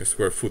getting extra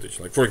square footage.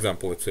 Like, for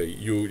example, let's say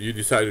you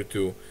decided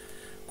to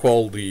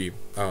call the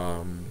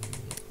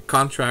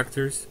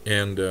contractors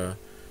and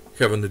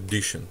have an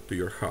addition to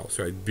your house,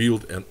 right?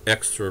 Build an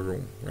extra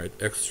room, right?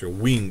 Extra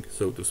wing,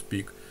 so to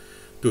speak,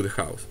 to the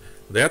house.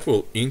 That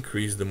will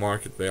increase the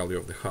market value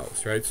of the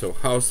house, right? So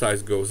house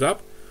size goes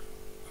up,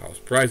 house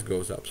price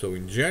goes up. So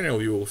in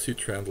general, you will see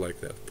trend like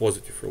that,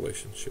 positive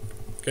relationship,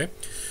 okay?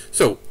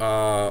 So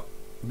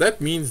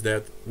that means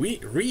that we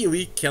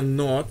really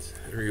cannot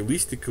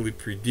realistically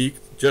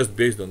predict, just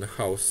based on the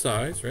house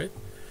size, right?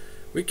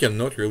 We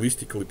cannot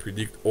realistically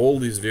predict all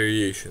these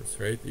variations,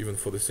 right? Even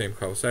for the same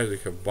house size, we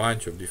have a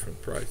bunch of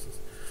different prices.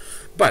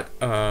 But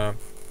the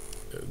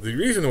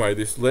reason why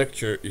this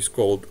lecture is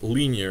called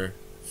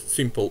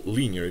simple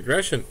linear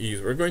regression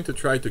is we're going to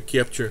try to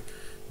capture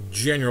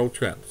general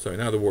trend. So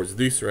in other words,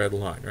 this red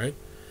line, right?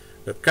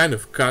 That kind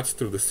of cuts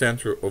through the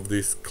center of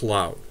this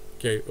cloud.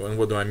 Okay, and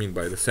what do I mean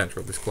by the center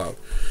of this cloud?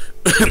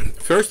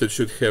 First, it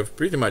should have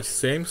pretty much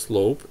same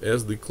slope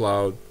as the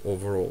cloud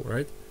overall,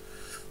 right?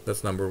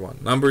 That's number one.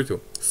 Number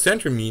two,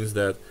 center means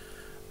that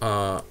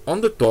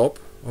on the top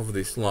of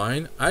this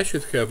line, I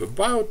should have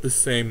about the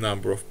same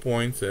number of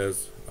points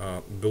as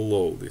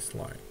below this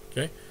line.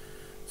 Okay,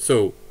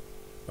 so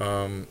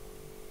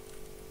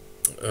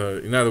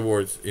in other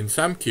words, in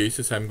some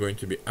cases, I'm going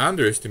to be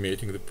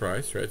underestimating the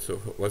price, right?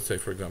 So let's say,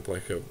 for example, I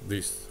have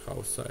this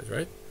house size,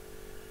 right?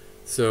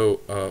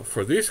 So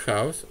for this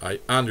house, I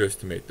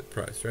underestimate the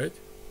price, right?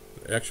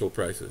 The actual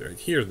price is right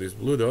here, this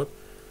blue dot,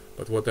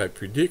 but what I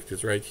predict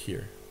is right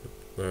here.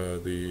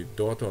 The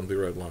dot on the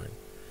red line.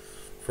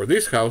 For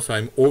this house,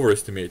 I'm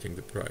overestimating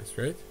the price,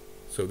 right?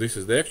 So this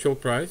is the actual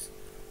price,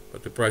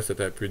 but the price that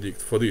I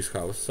predict for this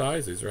house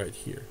size is right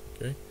here,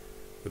 okay?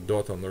 The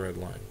dot on the red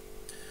line.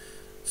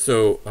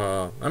 So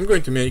I'm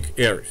going to make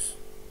errors.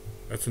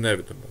 That's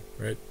inevitable,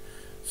 right?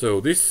 So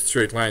this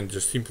straight line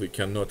just simply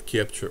cannot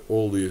capture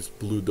all these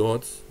blue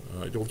dots.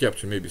 It will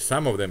capture maybe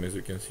some of them, as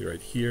you can see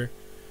right here,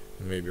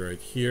 and maybe right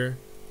here,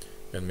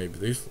 and maybe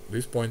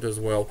this point as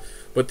well.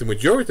 But the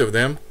majority of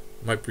them,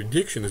 my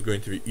prediction is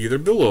going to be either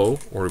below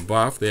or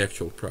above the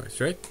actual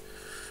price, right?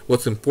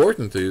 What's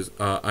important is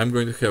I'm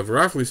going to have,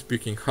 roughly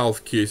speaking,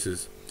 half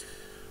cases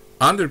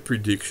under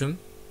prediction.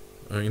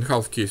 In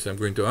half case, I'm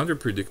going to under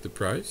predict the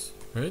price,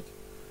 right?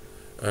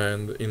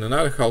 And in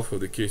another half of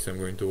the case, I'm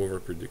going to over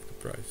predict the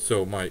price.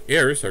 So my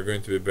errors are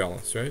going to be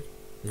balanced, right?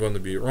 I'm going to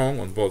be wrong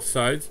on both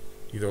sides,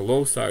 either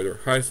low side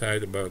or high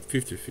side, about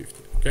 50-50.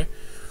 Okay,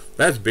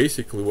 that's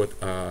basically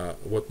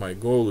what my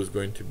goal is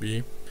going to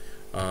be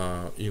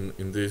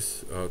in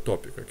this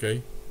topic.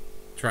 Okay,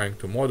 trying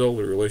to model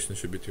the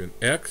relationship between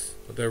x,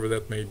 whatever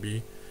that may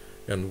be,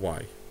 and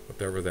y,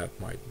 whatever that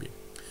might be.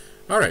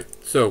 All right.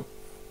 So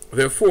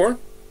therefore,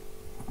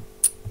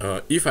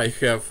 if I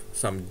have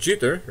some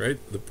jitter, right,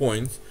 the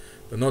points,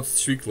 they're not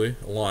strictly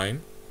a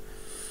line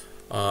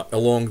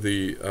along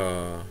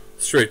the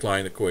straight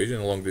line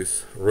equation, along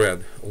this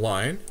red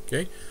line,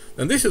 okay,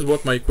 then this is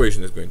what my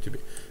equation is going to be.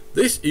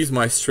 This is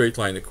my straight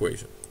line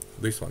equation,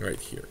 this one right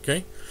here,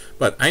 okay?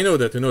 But I know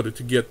that in order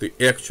to get the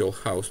actual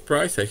house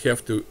price, I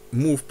have to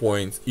move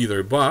points either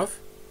above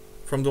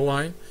from the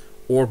line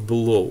or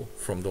below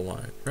from the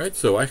line, right?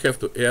 So I have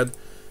to add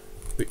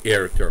the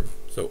error term,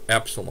 so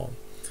epsilon.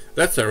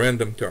 That's a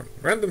random term.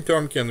 Random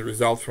term can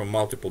result from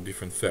multiple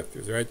different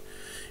factors, right?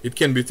 It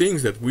can be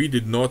things that we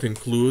did not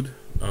include,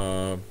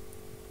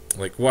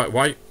 like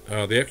why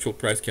the actual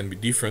price can be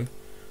different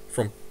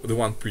from the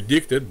one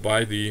predicted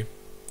by the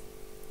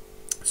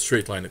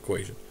straight line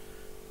equation.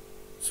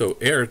 So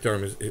error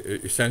term is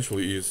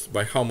essentially is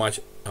by how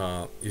much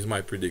is my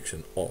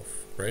prediction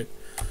off, right?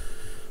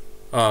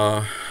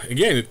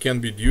 Again, it can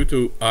be due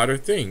to other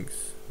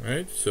things,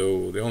 right?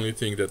 So the only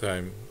thing that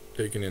I'm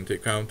taking into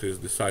account is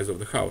the size of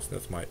the house.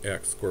 That's my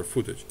x square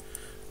footage.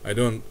 I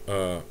don't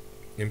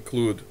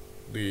include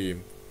the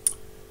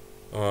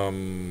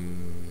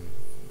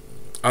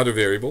other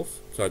variables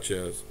such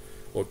as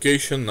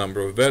location,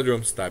 number of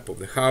bedrooms, type of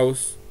the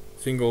house,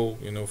 single,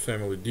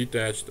 family,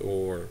 detached,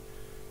 or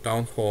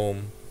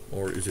townhome,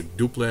 or is it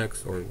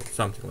duplex, or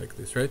something like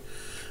this, right?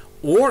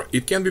 Or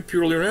it can be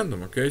purely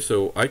random. Okay,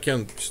 so I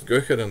can just go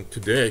ahead and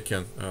today I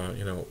can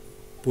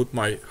put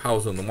my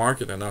house on the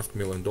market and ask $1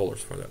 million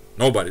for that.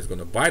 Nobody's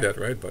gonna buy that,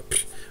 right?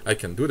 But I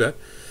can do that.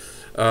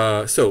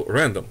 So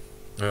random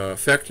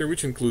factor,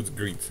 which includes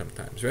greed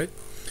sometimes, right?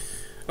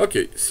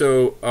 Okay,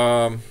 so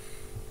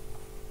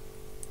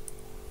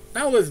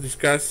now let's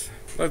discuss.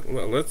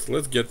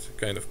 Let's get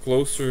kind of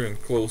closer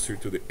and closer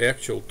to the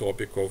actual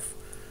topic of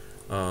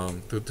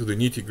to the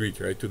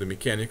nitty-gritty, right? To the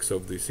mechanics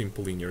of the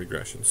simple linear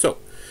regression. So,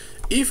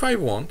 if I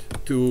want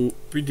to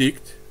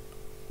predict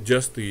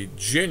just the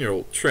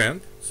general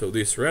trend, so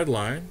this red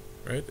line,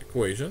 right,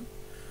 equation,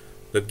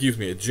 that gives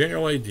me a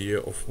general idea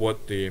of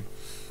what the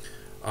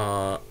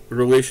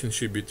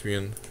relationship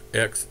between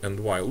x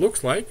and y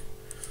looks like,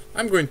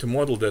 I'm going to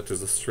model that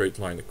as a straight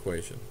line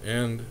equation.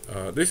 And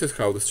this is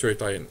how the straight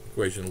line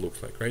equation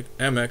looks like, right?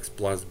 mx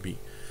plus b.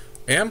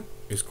 M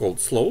is called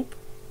slope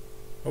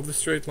of the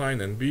straight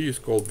line, and b is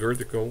called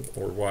vertical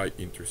or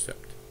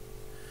y-intercept.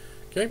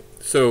 Okay,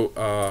 so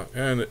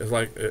and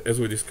as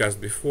we discussed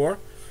before,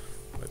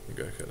 let me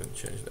go ahead and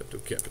change that to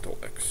capital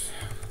X.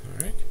 All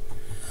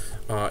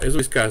right. As we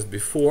discussed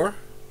before,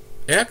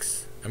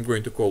 x I'm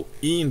going to call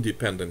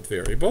independent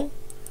variable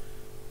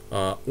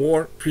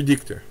or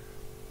predictor,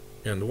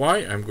 and y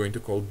I'm going to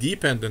call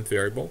dependent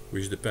variable,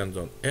 which depends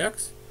on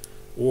x,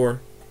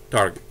 or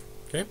target.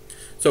 Okay,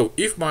 so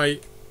if my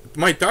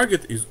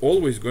target is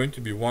always going to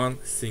be one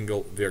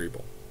single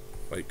variable,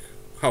 like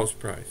house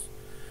price,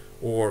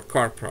 or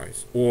car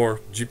price,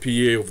 or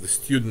GPA of the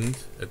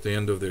student at the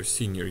end of their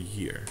senior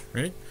year,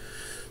 right?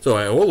 So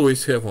I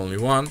always have only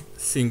one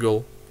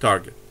single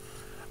target.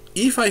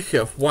 If I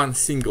have one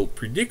single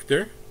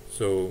predictor,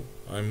 so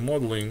I'm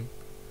modeling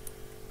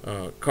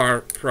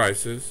car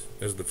prices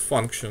as the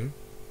function,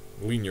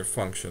 linear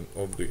function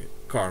of the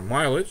car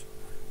mileage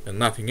and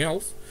nothing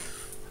else,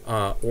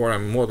 or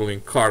I'm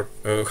modeling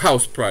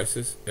house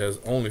prices as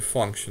only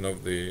function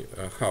of the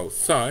house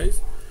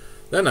size,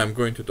 then I'm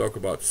going to talk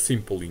about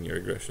simple linear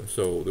regression.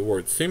 So the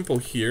word simple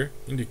here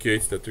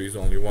indicates that there is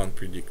only one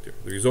predictor.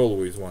 There is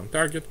always one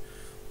target,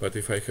 but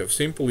if I have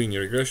simple linear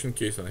regression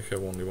case, then I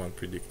have only one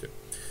predictor.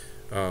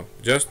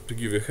 Just to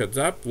give you a heads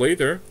up,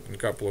 later in a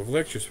couple of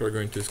lectures we're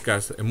going to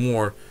discuss a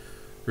more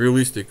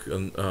realistic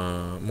and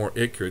more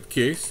accurate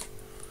case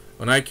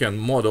when I can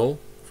model,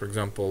 for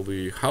example,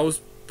 the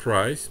house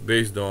price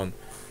based on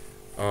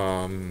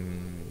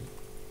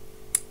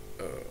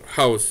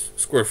house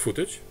square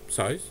footage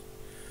size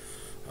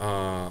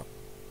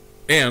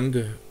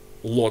and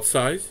lot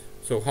size,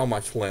 so how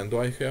much land do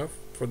I have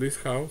for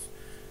this house,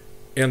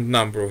 and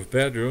number of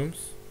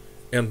bedrooms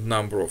and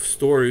number of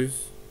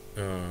stories.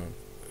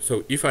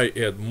 So if I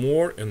add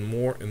more and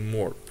more and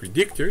more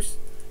predictors,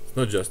 it's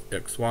not just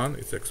x1,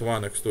 it's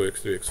x1, x2,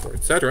 x3, x4,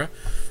 etc.,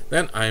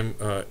 then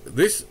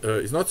this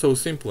is not so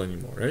simple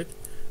anymore, right?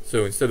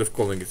 So instead of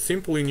calling it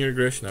simple linear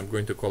regression, I'm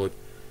going to call it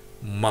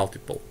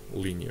multiple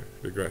linear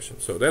regression.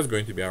 So that's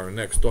going to be our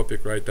next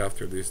topic right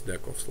after this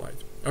deck of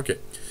slides. Okay,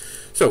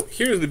 so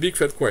here's the big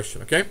fat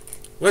question. Okay,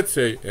 let's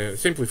say a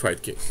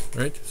simplified case,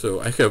 right? So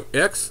I have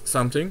x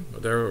something,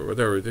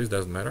 whatever it is,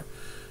 doesn't matter,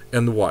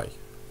 and y,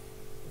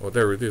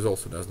 whatever it is,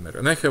 also doesn't matter,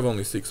 and I have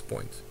only 6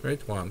 points,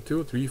 right? 1,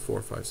 2, 3,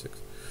 4, 5,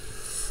 6.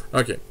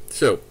 Okay,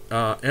 so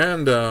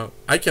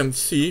I can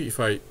see if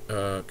I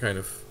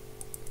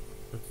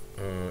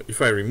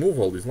if I remove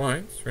all these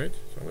lines, right?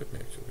 So let me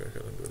actually go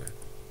ahead and do that.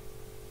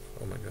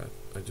 Oh my god,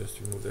 I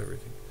just removed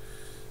everything.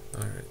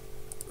 Alright,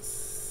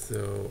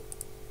 so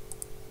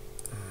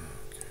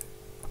okay,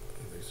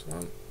 this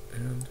one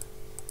and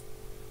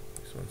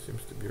this one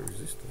seems to be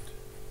resistant.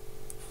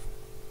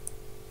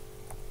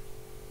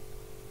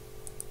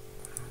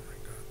 Oh my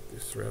god,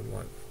 this red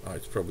one,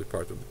 it's probably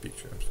part of the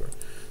picture, I'm sorry.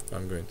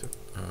 I'm going to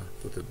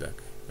put it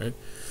back, right?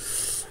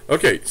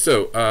 Okay,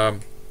 so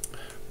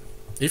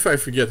if I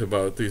forget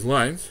about these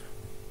lines,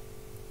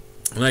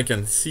 and I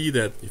can see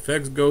that if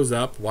x goes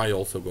up, y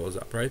also goes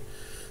up, right?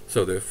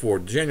 So therefore,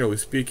 generally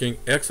speaking,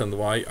 x and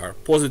y are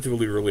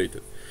positively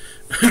related.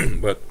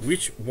 But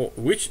which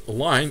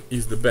line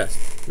is the best?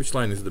 Which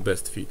line is the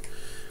best fit?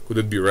 Could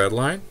it be red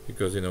line?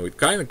 Because it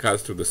kind of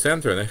cuts through the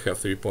center, and I have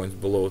 3 points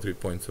below, 3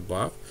 points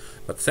above.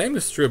 But same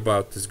is true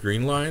about this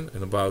green line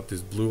and about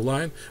this blue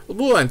line. Well,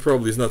 blue line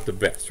probably is not the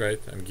best, right?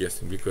 I'm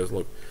guessing, because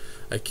look,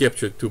 I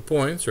captured 2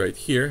 points right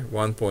here,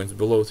 1 point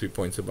below, 3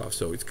 points above.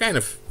 So it's kind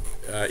of,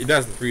 it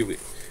doesn't really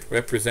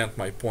represent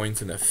my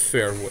points in a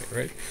fair way,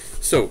 right?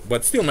 So,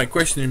 but still my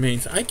question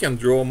remains, I can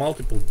draw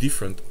multiple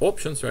different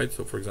options, right?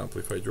 So for example,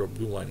 if I draw a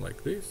blue line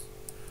like this,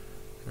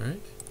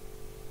 right?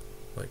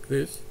 Like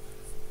this,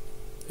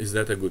 is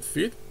that a good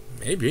fit?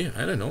 Maybe,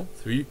 I don't know,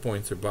 3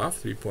 points above,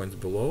 3 points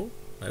below.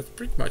 That's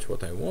pretty much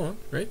what I want,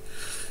 right?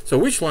 So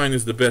which line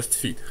is the best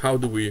fit? How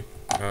do we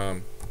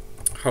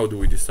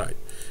decide?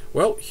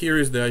 Well, here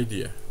is the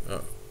idea.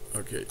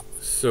 Okay,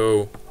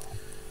 so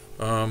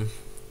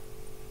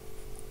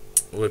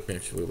let me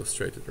actually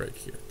illustrate it right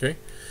here. Okay,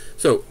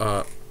 so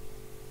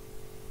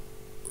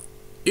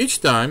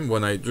each time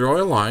when I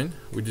draw a line,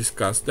 we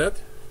discussed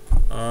that,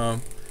 I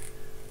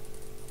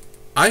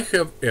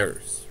have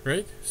errors,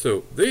 right?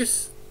 So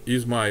this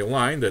is my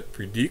line that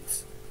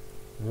predicts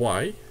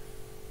y,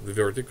 the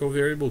vertical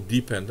variable,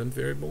 dependent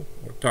variable,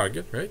 or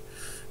target, right?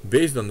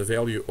 Based on the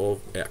value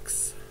of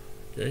x,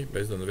 okay?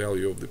 Based on the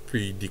value of the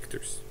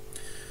predictors.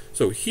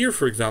 So here,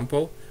 for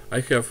example,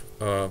 I have,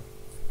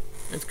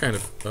 it's kind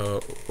of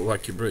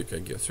lucky break, I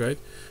guess, right?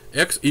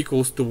 X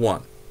equals to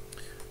 1.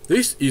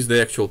 This is the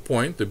actual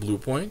point, the blue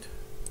point,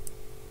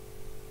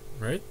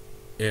 right?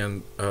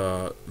 And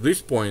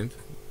this point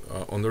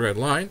on the red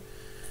line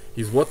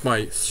is what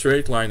my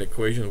straight line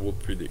equation would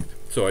predict.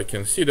 So I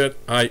can see that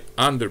I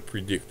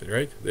under-predicted,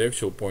 right? The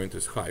actual point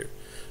is higher.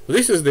 So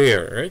this is the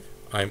error, right?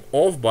 I'm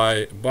off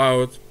by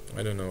about,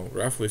 I don't know,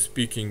 roughly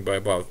speaking, by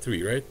about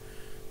 3, right?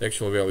 The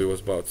actual value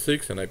was about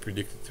 6 and I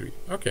predicted 3.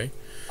 Okay.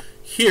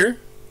 Here,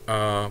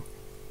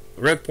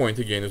 red point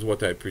again is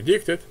what I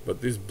predicted,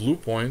 but this blue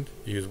point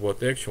is what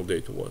the actual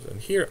data was. And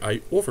here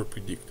I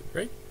over-predicted,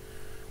 right?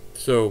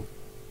 So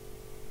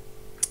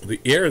the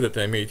error that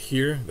I made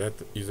here, that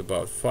is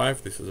about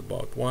 5, this is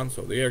about 1,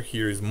 so the error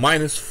here is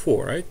minus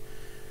 4, right?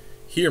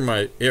 Here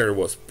my error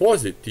was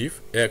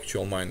positive,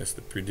 actual minus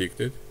the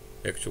predicted,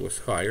 actual is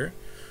higher.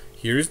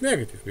 Here is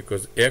negative,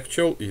 because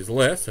actual is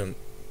less and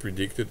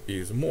predicted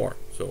is more.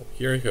 So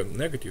here I have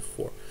negative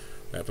 4.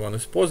 That one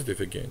is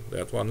positive again,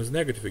 that one is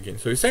negative again.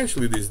 So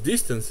essentially these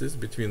distances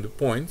between the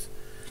points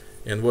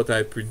and what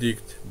I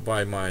predict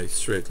by my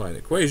straight line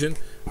equation,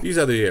 these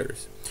are the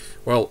errors.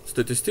 Well,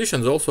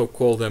 statisticians also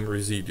call them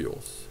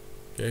residuals.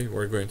 Okay,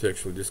 we're going to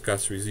actually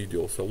discuss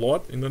residuals a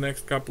lot in the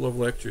next couple of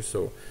lectures,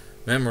 so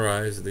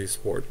memorize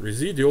this word.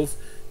 Residuals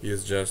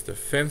is just a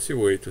fancy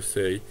way to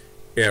say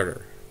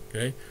error,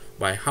 okay,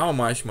 by how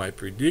much my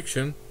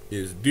prediction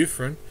is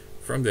different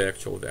from the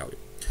actual value.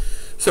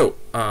 So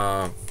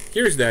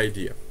here's the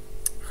idea: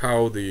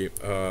 how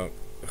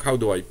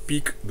do I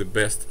pick the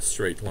best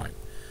straight line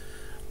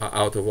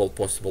out of all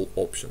possible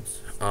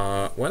options?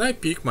 When I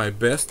pick my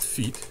best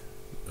fit,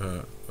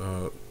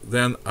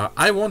 then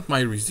I want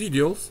my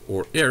residuals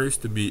or errors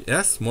to be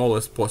as small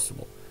as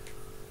possible,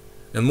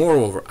 and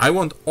moreover I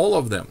want all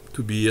of them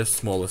to be as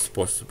small as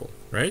possible,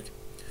 right?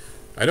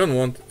 I don't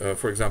want,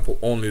 for example,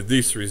 only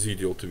this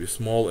residual to be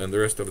small and the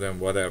rest of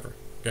them whatever.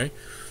 Okay,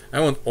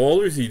 I want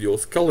all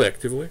residuals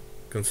collectively,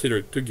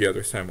 considered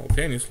together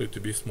simultaneously, to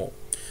be small.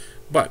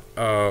 But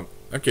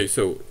okay,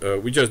 so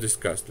we just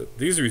discussed that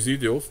these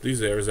residuals,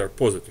 these errors, are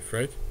positive,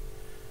 right?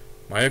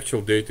 My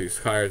actual data is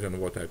higher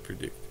than what I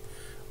predict.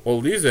 All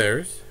these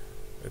errors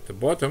at the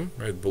bottom,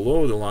 right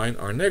below the line,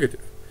 are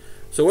negative.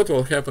 So what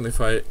will happen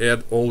if I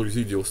add all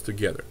residuals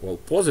together? Well,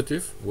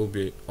 positive will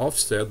be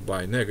offset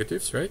by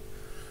negatives, right?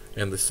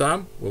 And the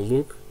sum will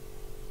look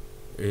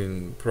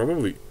in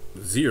probably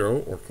 0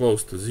 or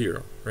close to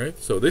 0, right?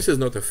 So this is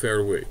not a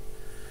fair way.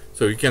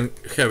 So you can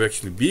have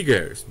actually big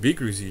errors, big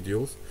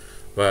residuals,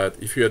 but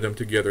if you add them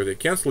together, they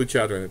cancel each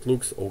other and it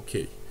looks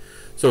okay.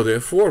 So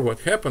therefore,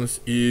 what happens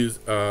is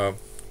the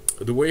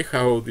way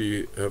how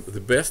the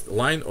best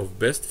line of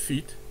best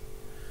fit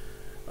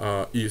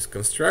is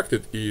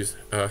constructed is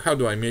how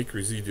do I make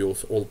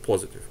residuals all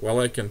positive? Well,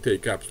 I can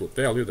take absolute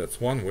value,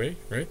 that's one way,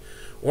 right?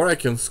 Or I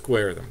can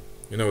square them.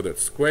 You know that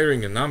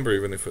squaring a number,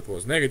 even if it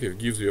was negative,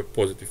 gives you a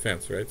positive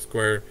answer, right?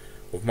 Square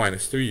of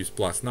minus 3 is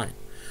plus 9.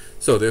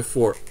 So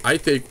therefore, I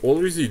take all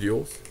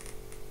residuals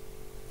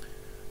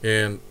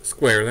and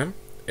square them,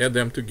 add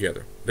them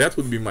together. That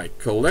would be my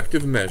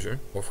collective measure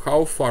of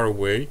how far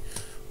away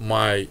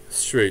my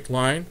straight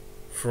line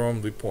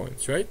from the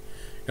points, right?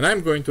 And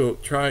I'm going to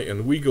try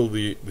and wiggle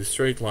the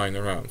straight line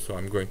around. So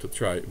I'm going to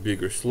try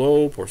bigger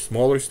slope or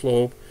smaller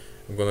slope.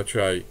 I'm going to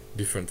try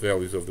different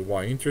values of the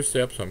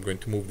y-intercept. So I'm going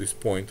to move this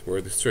point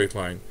where the straight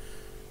line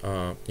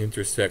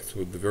intersects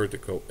with the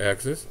vertical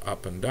axis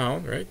up and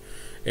down, right?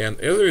 And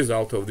as a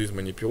result of these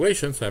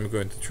manipulations, I'm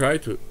going to try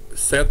to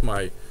set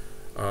my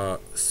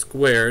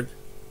squared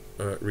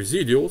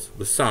residuals,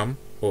 the sum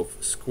of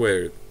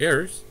squared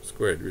errors,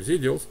 squared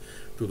residuals,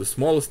 to the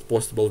smallest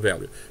possible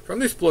value. From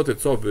this plot,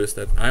 it's obvious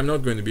that I'm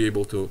not going to be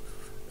able to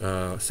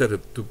set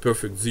it to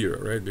perfect 0,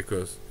 right?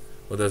 Because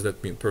what does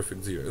that mean,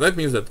 perfect 0? That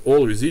means that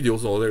all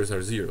residuals, all errors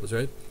are zeros,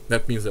 right?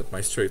 That means that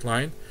my straight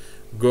line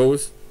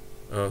goes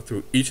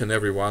through each and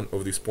every one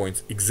of these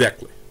points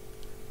exactly.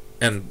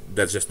 And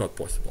that's just not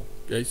possible.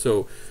 Okay,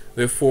 so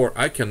therefore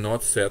I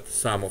cannot set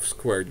sum of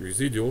squared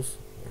residuals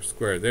or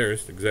squared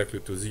errors exactly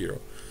to 0.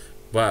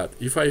 But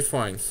if I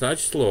find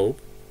such slope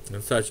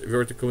and such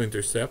vertical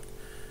intercept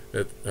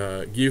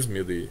that gives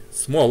me the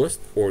smallest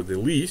or the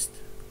least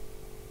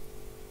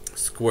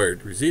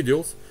squared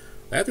residuals,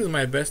 that is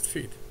my best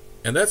fit.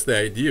 And that's the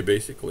idea,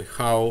 basically,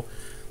 how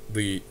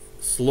the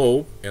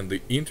slope and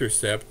the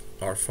intercept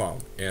are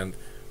found. And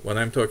when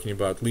I'm talking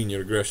about linear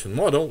regression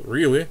model,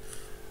 really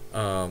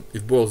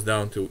it boils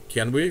down to,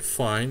 can we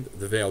find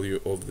the value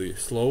of the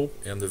slope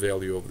and the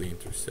value of the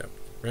intercept,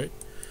 right?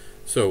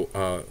 So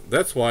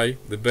that's why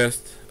the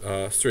best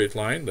straight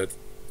line that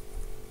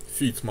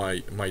fits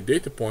my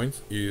data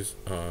points is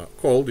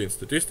called in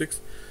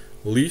statistics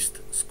least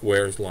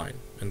squares line.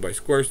 And by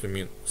squares we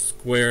mean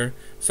square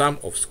sum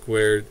of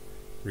squared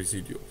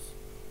residuals.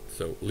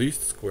 So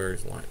least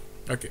squares line.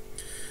 Okay.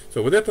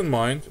 So with that in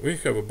mind, we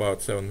have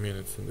about 7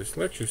 minutes in this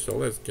lecture, so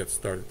let's get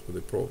started with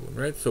the problem,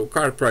 right? So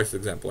car price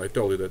example, I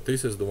told you that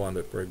this is the one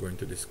that we're going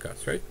to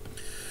discuss, right?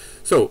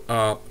 So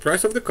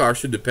price of the car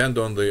should depend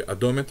on the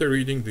odometer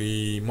reading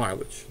the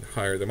mileage. The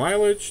higher the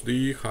mileage,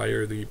 the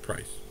higher the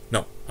price.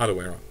 No, other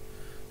way around.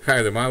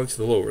 Higher the mileage,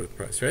 the lower the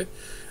price, right?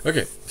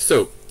 Okay,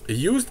 so a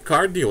used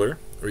car dealer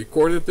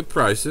recorded the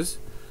prices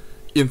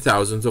in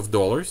thousands of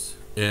dollars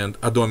and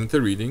odometer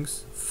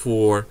readings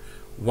for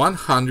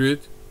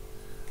 100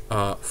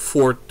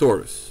 Ford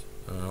Taurus.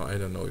 I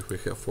don't know if we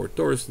have Ford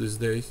Taurus these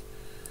days.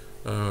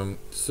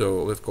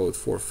 So let's call it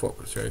Ford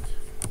Focus, right?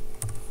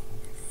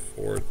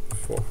 Ford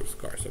Focus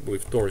cars. I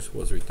believe Taurus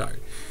was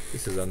retired.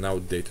 This is an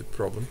outdated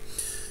problem.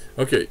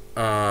 Okay,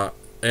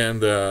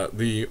 and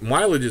the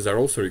mileages are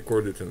also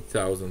recorded in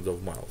thousands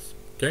of miles.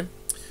 Okay,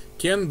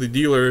 can the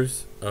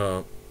dealers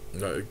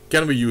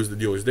can we use the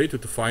dealer's data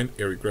to find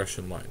a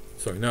regression line?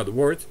 So in other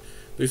words,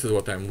 this is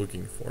what I'm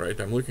looking for, right?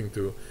 I'm looking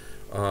to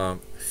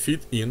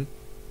fit in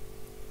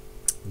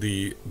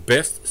the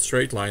best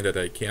straight line that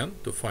I can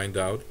to find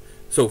out.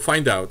 So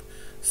find out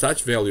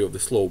such value of the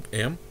slope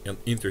m and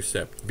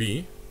intercept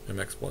b,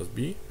 mx plus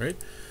b, right?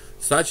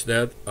 Such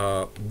that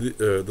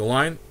the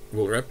line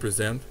will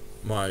represent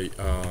my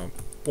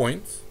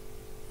points,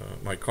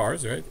 my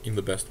cars, right, in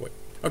the best way.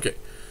 Okay,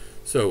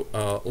 so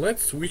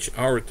let's switch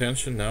our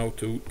attention now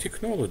to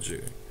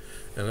technology,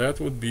 and that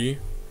would be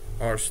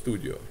our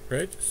studio,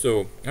 right?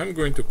 So I'm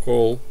going to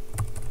call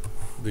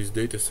this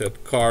data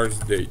set cars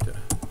data.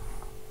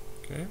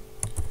 Okay,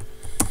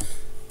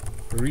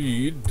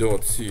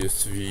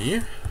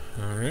 read.csv.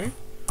 all right,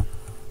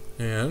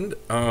 and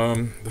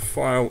the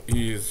file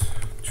is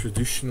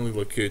traditionally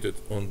located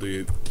on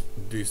the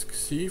disk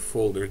C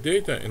folder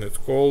data, and it's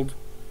called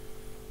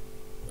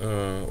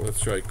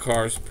let's try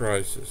cars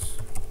prices.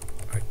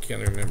 I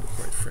can't remember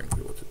quite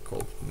frankly what it's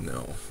called.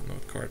 No,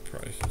 not car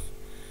prices.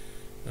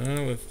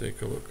 Let's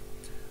take a look.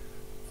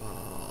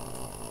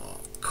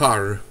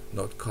 Car,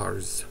 not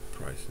cars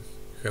prices.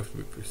 You have to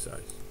be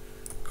precise.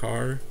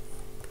 Car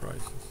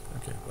prices.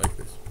 Okay, like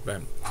this.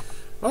 Bam.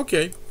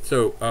 Okay,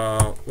 so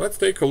let's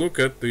take a look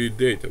at the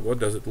data. What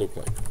does it look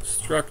like?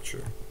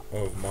 Structure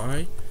of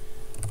my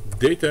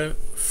data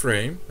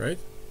frame, right?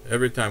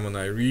 Every time when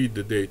I read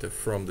the data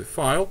from the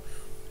file,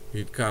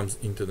 it comes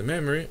into the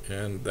memory,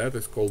 and that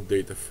is called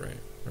data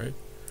frame, right?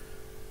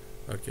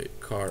 Okay,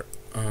 cars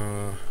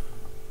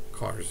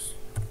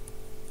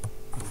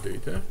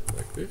data,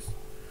 like this.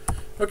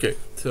 Okay,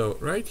 so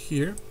right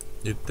here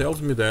it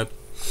tells me that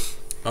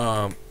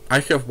I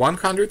have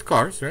 100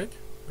 cars, right?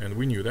 And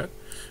we knew that.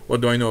 What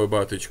do I know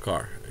about each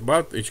car?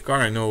 About each car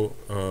I know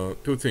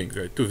two things,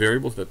 right? Two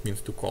variables, that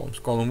means two columns.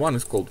 Column 1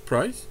 is called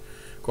price,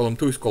 column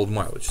 2 is called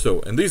mileage. So,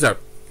 and these are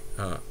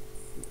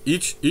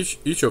each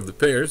of the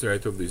pairs,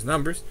 right, of these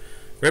numbers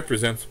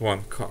represents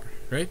one car,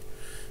 right?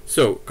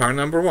 So car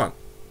number 1,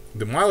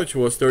 the mileage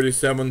was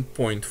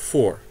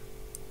 37.4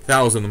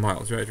 thousand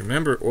miles, right?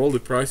 Remember, all the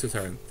prices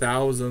are in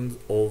thousands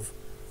of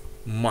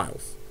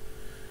miles.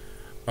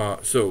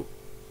 So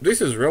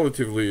this is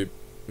relatively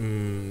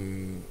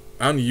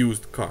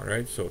unused car,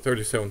 right? So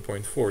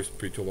 37.4 is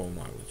pretty low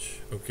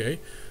mileage. Okay,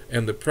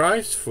 and the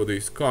price for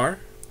this car,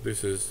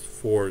 this is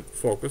Ford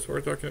Focus we're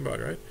talking about,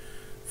 right?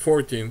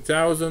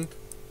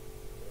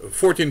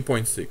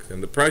 14.6,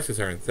 and the prices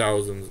are in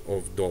thousands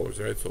of dollars,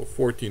 right? So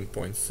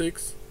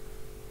 14.6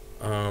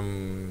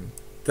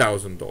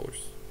 thousand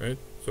dollars, right?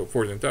 So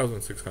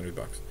 14,600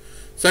 bucks.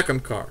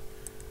 Second car,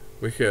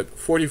 we had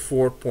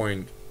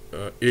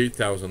 44.8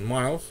 thousand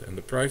miles, and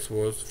the price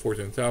was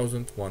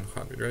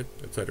 14,100, right?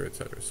 Etc.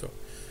 etc. So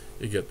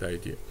you get the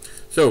idea.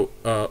 So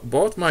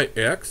both my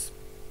x,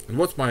 and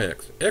what's my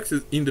x? X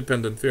is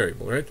independent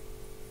variable, right?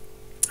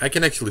 I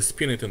can actually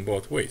spin it in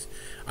both ways.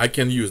 I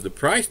can use the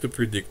price to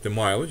predict the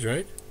mileage,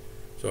 right?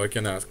 So I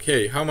can ask,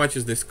 hey, how much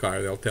is this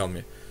car? They'll tell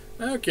me,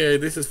 okay,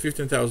 this is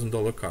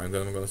 $15,000 car, and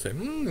then I'm going to say,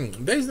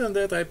 based on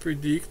that, I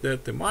predict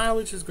that the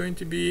mileage is going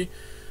to be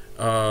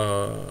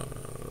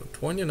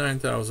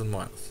 29,000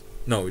 miles.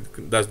 No,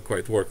 it doesn't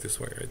quite work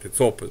this way, right?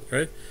 It's opposite,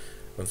 right?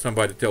 When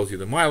somebody tells you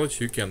the mileage,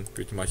 you can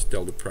pretty much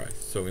tell the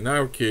price. So in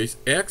our case,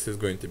 x is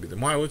going to be the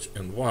mileage,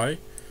 and y,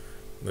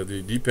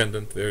 the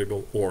dependent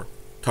variable or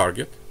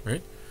target,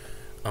 right,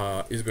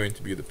 is going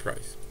to be the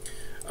price.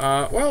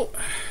 Well,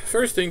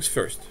 first things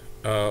first.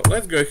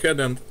 Let's go ahead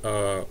and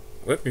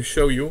let me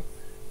show you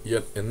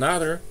yet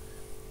another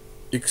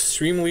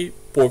extremely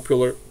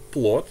popular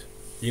plot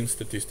in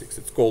statistics.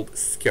 It's called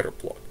scatter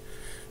plot.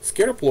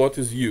 Scatter plot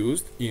is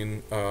used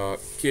in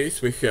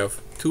case we have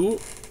two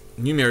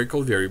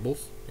numerical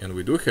variables, and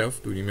we do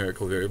have two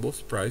numerical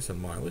variables, price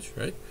and mileage,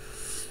 right?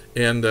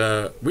 And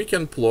we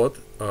can plot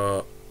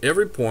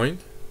every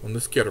point on the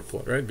scatter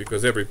plot, right?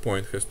 Because every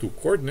point has two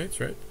coordinates,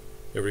 right?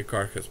 Every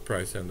car has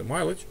price and the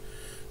mileage.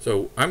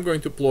 So I'm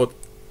going to plot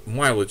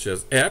mileage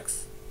as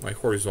x, my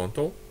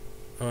horizontal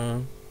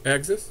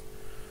axis,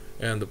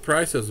 and the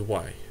price as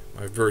y,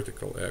 my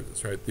vertical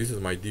axis, right? This is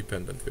my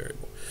dependent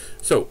variable.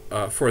 So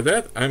for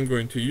that, I'm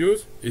going to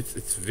use,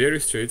 it's very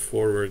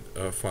straightforward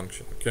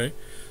function, okay?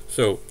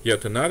 So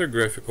yet another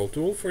graphical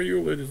tool for you,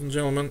 ladies and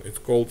gentlemen. It's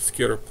called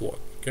scatter plot,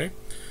 okay?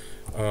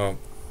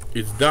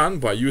 It's done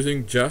by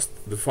using just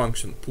the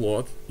function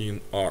plot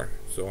in R.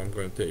 So I'm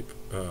going to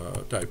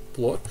type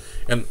plot,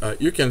 and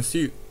you can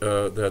see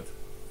that,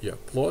 yeah,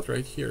 plot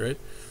right here, right?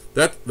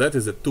 That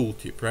is a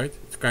tooltip, right?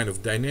 It's kind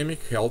of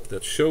dynamic help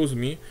that shows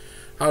me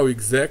how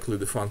exactly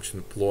the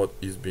function plot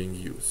is being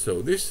used.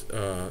 So this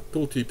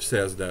tooltip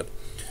says that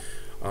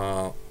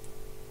I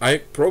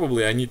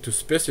need to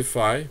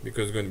specify,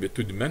 because it's going to be a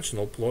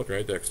two-dimensional plot,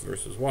 right? X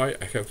versus y.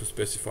 I have to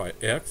specify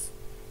x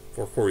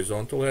for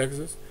horizontal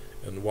axis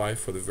and y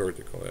for the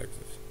vertical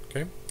axis.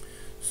 Okay,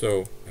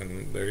 so,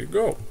 and there you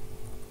go.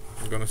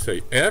 I'm gonna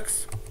say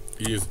x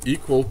is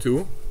equal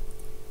to,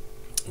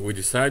 we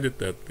decided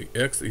that the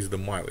x is the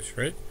mileage,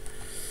 right?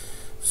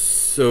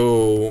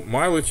 So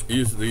mileage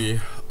is the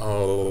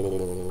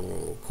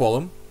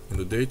column in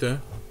the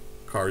data,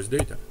 cars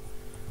data,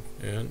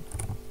 and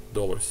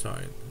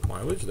 $sign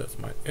mileage, that's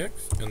my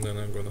x, and then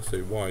I'm gonna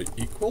say y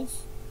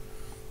equals,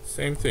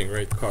 same thing,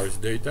 right? Cars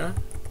data,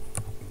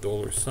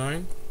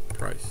 $sign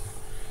price.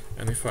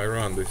 And if I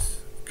run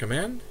this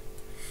command,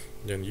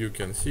 then you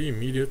can see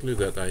immediately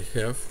that I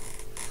have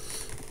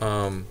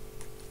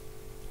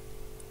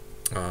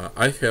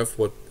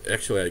what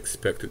actually I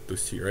expected to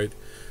see, right?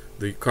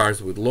 The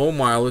cars with low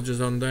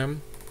mileages on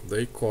them,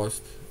 they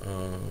cost,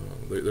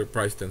 their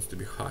price tends to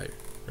be higher,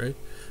 right?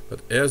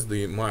 But as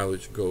the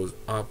mileage goes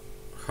up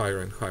higher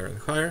and higher and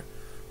higher,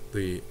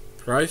 the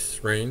price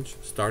range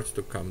starts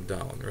to come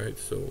down, right?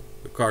 So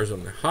the cars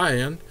on the high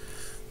end,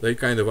 they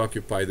kind of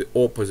occupy the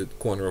opposite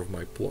corner of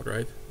my plot,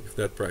 right? If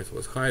that price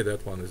was high,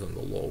 that one is on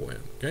the low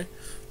end, okay?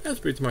 That's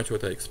pretty much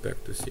what I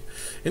expect to see.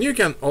 And you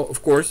can,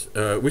 of course,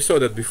 we saw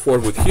that before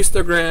with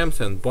histograms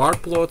and bar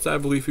plots, I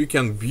believe you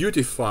can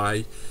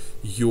beautify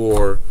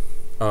your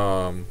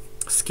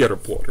scatter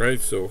plot,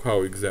 right? So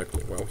how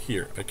exactly? Well,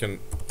 here, I can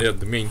add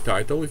the main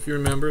title, if you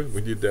remember.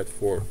 We did that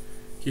for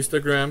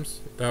histograms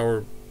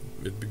at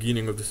the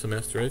beginning of the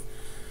semester, right?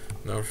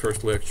 In our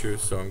first lecture,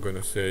 so I'm going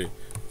to say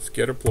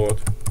scatter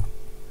plot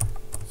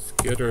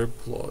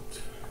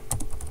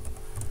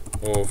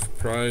of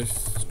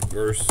price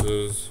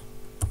versus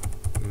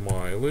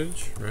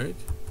mileage, right?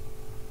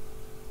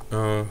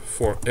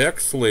 For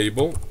X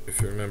label,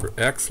 if you remember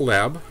X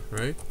lab,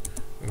 right?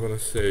 I'm gonna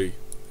say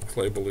X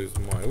label is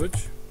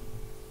mileage,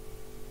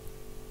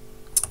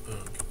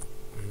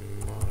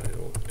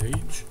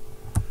 mileage,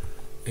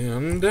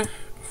 and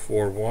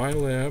for Y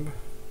lab,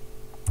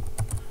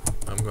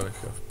 I'm gonna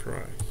have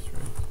price,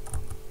 right?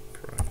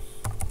 Price.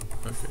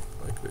 Okay,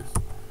 like this.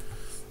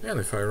 And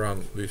if I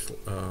run this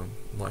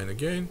line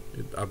again,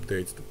 it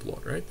updates the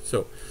plot, right?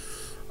 So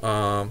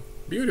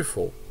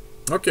beautiful.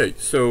 Okay,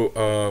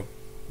 so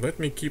let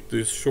me keep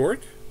this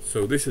short.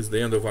 So this is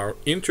the end of our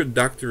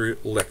introductory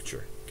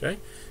lecture, okay,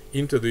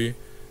 into the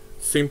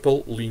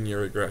simple linear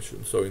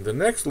regression. So in the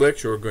next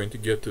lecture, we're going to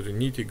get to the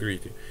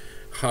nitty-gritty.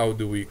 How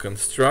do we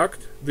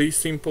construct the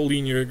simple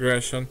linear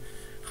regression?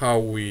 How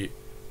we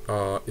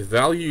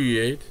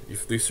evaluate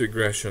if this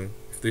regression,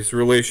 this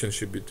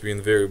relationship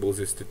between variables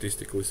is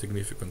statistically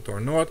significant or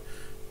not,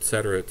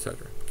 etc.,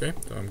 etc. Okay,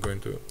 so I'm going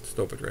to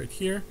stop it right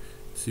here.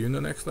 See you in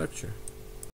the next lecture.